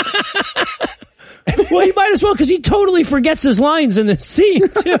 Well, he might as well, because he totally forgets his lines in this scene,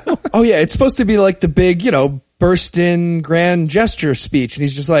 too. Oh, yeah, it's supposed to be like the big, burst-in grand gesture speech. And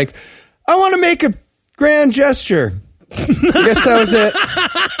he's just like, I want to make a grand gesture. I guess that was it.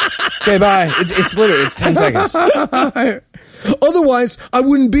 Okay, bye. It's literally, it's 10 seconds. Otherwise, I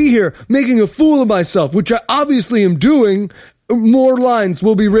wouldn't be here making a fool of myself, which I obviously am doing. More lines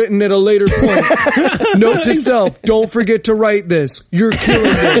will be written at a later point. Note to self, don't forget to write this. You're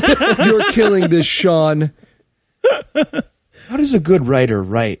killing this. You're killing this, Sean. How does a good writer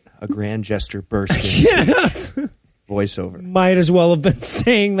write a grand gesture burst in Yes. voiceover? Might as well have been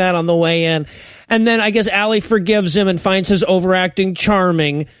saying that on the way in. And then I guess Allie forgives him and finds his overacting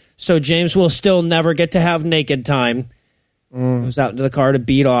charming, so James will still never get to have naked time. Goes out into the car to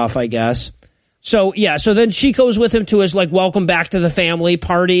beat off, I guess. So, yeah, so then she goes with him to his, welcome back to the family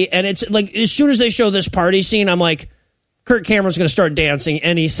party. And it's like, as soon as they show this party scene, I'm like, Kirk Cameron's going to start dancing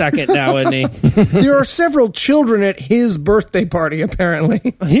any second now, isn't he? There are several children at his birthday party, apparently.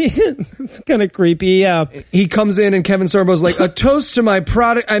 It's kind of creepy, yeah. He comes in and Kevin Sorbo's like, a toast to my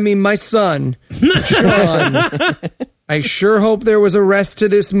son, Sean. I sure hope there was a rest to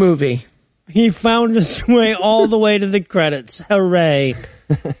this movie. He found his way all the way to the credits. Hooray.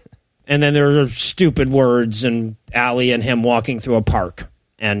 And then there are stupid words and Allie and him walking through a park.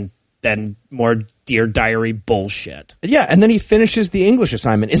 And then more Dear Diary bullshit. Yeah, and then he finishes the English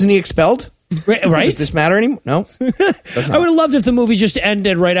assignment. Isn't he expelled? Right? Does this matter anymore? No. I would have loved if the movie just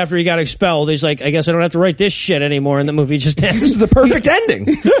ended right after he got expelled. He's like, I guess I don't have to write this shit anymore, and the movie just ends. This is the perfect ending.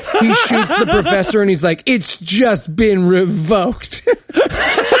 He shoots the professor and he's like, it's just been revoked.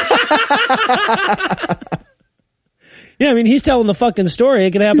 Yeah, I mean, he's telling the fucking story.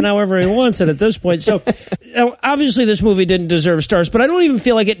 It can happen however he wants it at this point. So, obviously this movie didn't deserve stars, but I don't even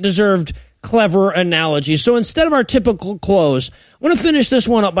feel like it deserved clever analogies. So instead of our typical close, I want to finish this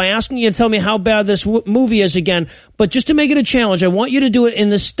one up by asking you to tell me how bad this movie is again. But just to make it a challenge, I want you to do it in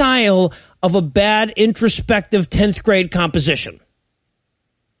the style of a bad, introspective 10th grade composition.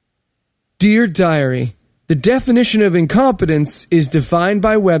 Dear Diary, the definition of incompetence is defined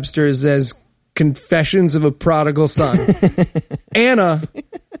by Webster's as Confessions of a Prodigal Son. Anna,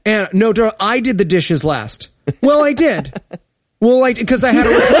 no, I did the dishes last. Well, I did. Well, because I had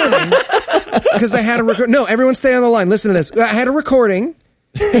a recording. No, everyone stay on the line. Listen to this. I had a recording,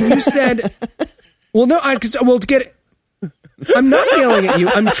 and you said, well, no, I'm not yelling at you.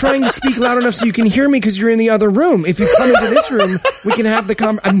 I'm trying to speak loud enough so you can hear me because you're in the other room. If you come into this room, we can have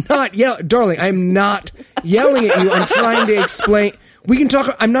the I'm not yelling. Darling, I'm not yelling at you. I'm trying to explain. We can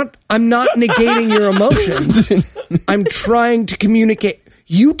talk. I'm not negating your emotions. I'm trying to communicate.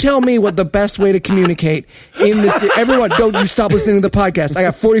 You tell me what the best way to communicate in this. Everyone, don't you stop listening to the podcast. I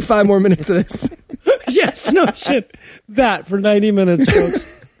got 45 more minutes of this. Yes, no shit. That for 90 minutes,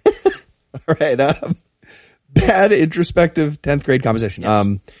 folks. All right. Bad introspective 10th grade composition.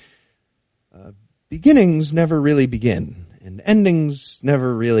 Yes. Beginnings never really begin, and endings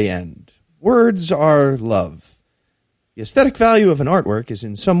never really end. Words are love. The aesthetic value of an artwork is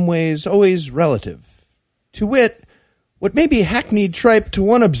in some ways always relative. To wit, what may be hackneyed tripe to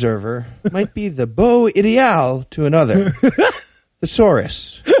one observer might be the beau ideal to another.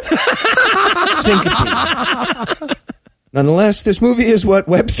 Thesaurus. Syncope. Nonetheless, this movie is what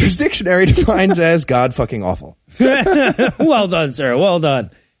Webster's Dictionary defines as God-fucking awful. Well done, sir. Well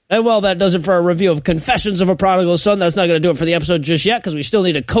done. And well, that does it for our review of Confessions of a Prodigal Son. That's not going to do it for the episode just yet because we still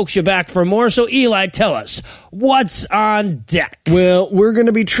need to coax you back for more. So, Eli, tell us, what's on deck? Well, we're going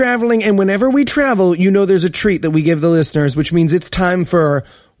to be traveling, and whenever we travel, there's a treat that we give the listeners, which means it's time for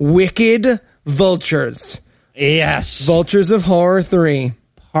Wicked Vultures. Yes. Vultures of Horror 3.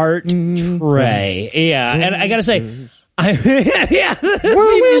 Part Trey. Yeah, and I got to say, yeah,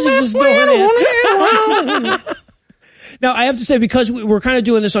 the music just going in. Now, I have to say, because we're kind of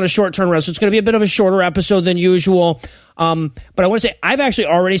doing this on a short turnaround, so it's going to be a bit of a shorter episode than usual. But I want to say, I've actually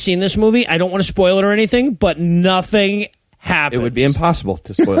already seen this movie. I don't want to spoil it or anything, but nothing happens. It would be impossible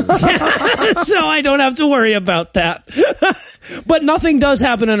to spoil this. So I don't have to worry about that. But nothing does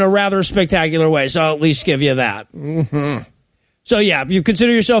happen in a rather spectacular way, so I'll at least give you that. Mm-hmm. So yeah, you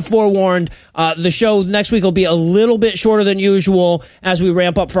consider yourself forewarned. The show next week will be a little bit shorter than usual as we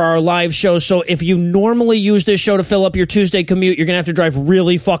ramp up for our live show. So if you normally use this show to fill up your Tuesday commute, you're going to have to drive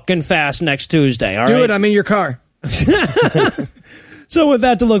really fucking fast next Tuesday. All right? Do it. I'm in your car. So with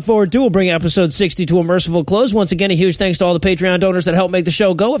that to look forward to, we'll bring episode 60 to a merciful close. Once again, a huge thanks to all the Patreon donors that help make the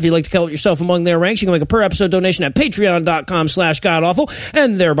show go. If you'd like to count yourself among their ranks, you can make a per-episode donation at patreon.com/godawful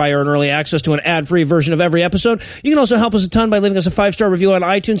and thereby earn early access to an ad-free version of every episode. You can also help us a ton by leaving us a 5-star review on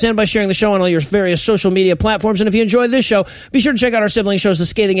iTunes and by sharing the show on all your various social media platforms. And if you enjoyed this show, be sure to check out our sibling shows, The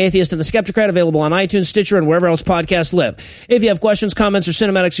Scathing Atheist and The Skeptocrat, available on iTunes, Stitcher, and wherever else podcasts live. If you have questions, comments, or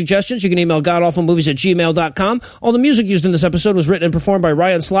cinematic suggestions, you can email godawfulmovies@gmail.com. All the music used in this episode was written and performed by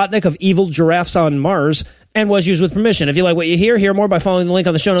Ryan Slotnick of Evil Giraffes on Mars and was used with permission. If you like what you hear more by following the link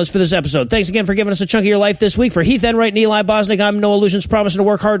on the show notes for this episode. Thanks again for giving us a chunk of your life this week. For Heath Enright and Eli Bosnick, I'm Noah Lugeons, promising to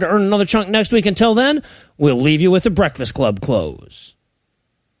work hard to earn another chunk next week. Until then, we'll leave you with the Breakfast Club close.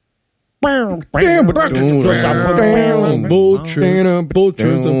 Vultures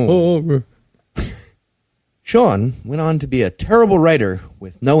of horror. Sean went on to be a terrible writer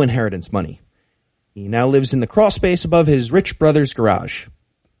with no inheritance money. He now lives in the crawl space above his rich brother's garage.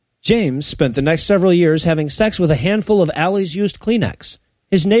 James spent the next several years having sex with a handful of Allie's used Kleenex.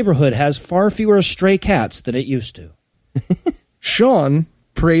 His neighborhood has far fewer stray cats than it used to. Sean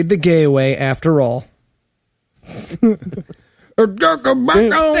prayed the gay away after all. The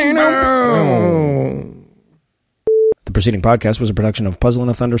preceding podcast was a production of Puzzle in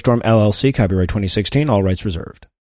a Thunderstorm, LLC, copyright 2016, all rights reserved.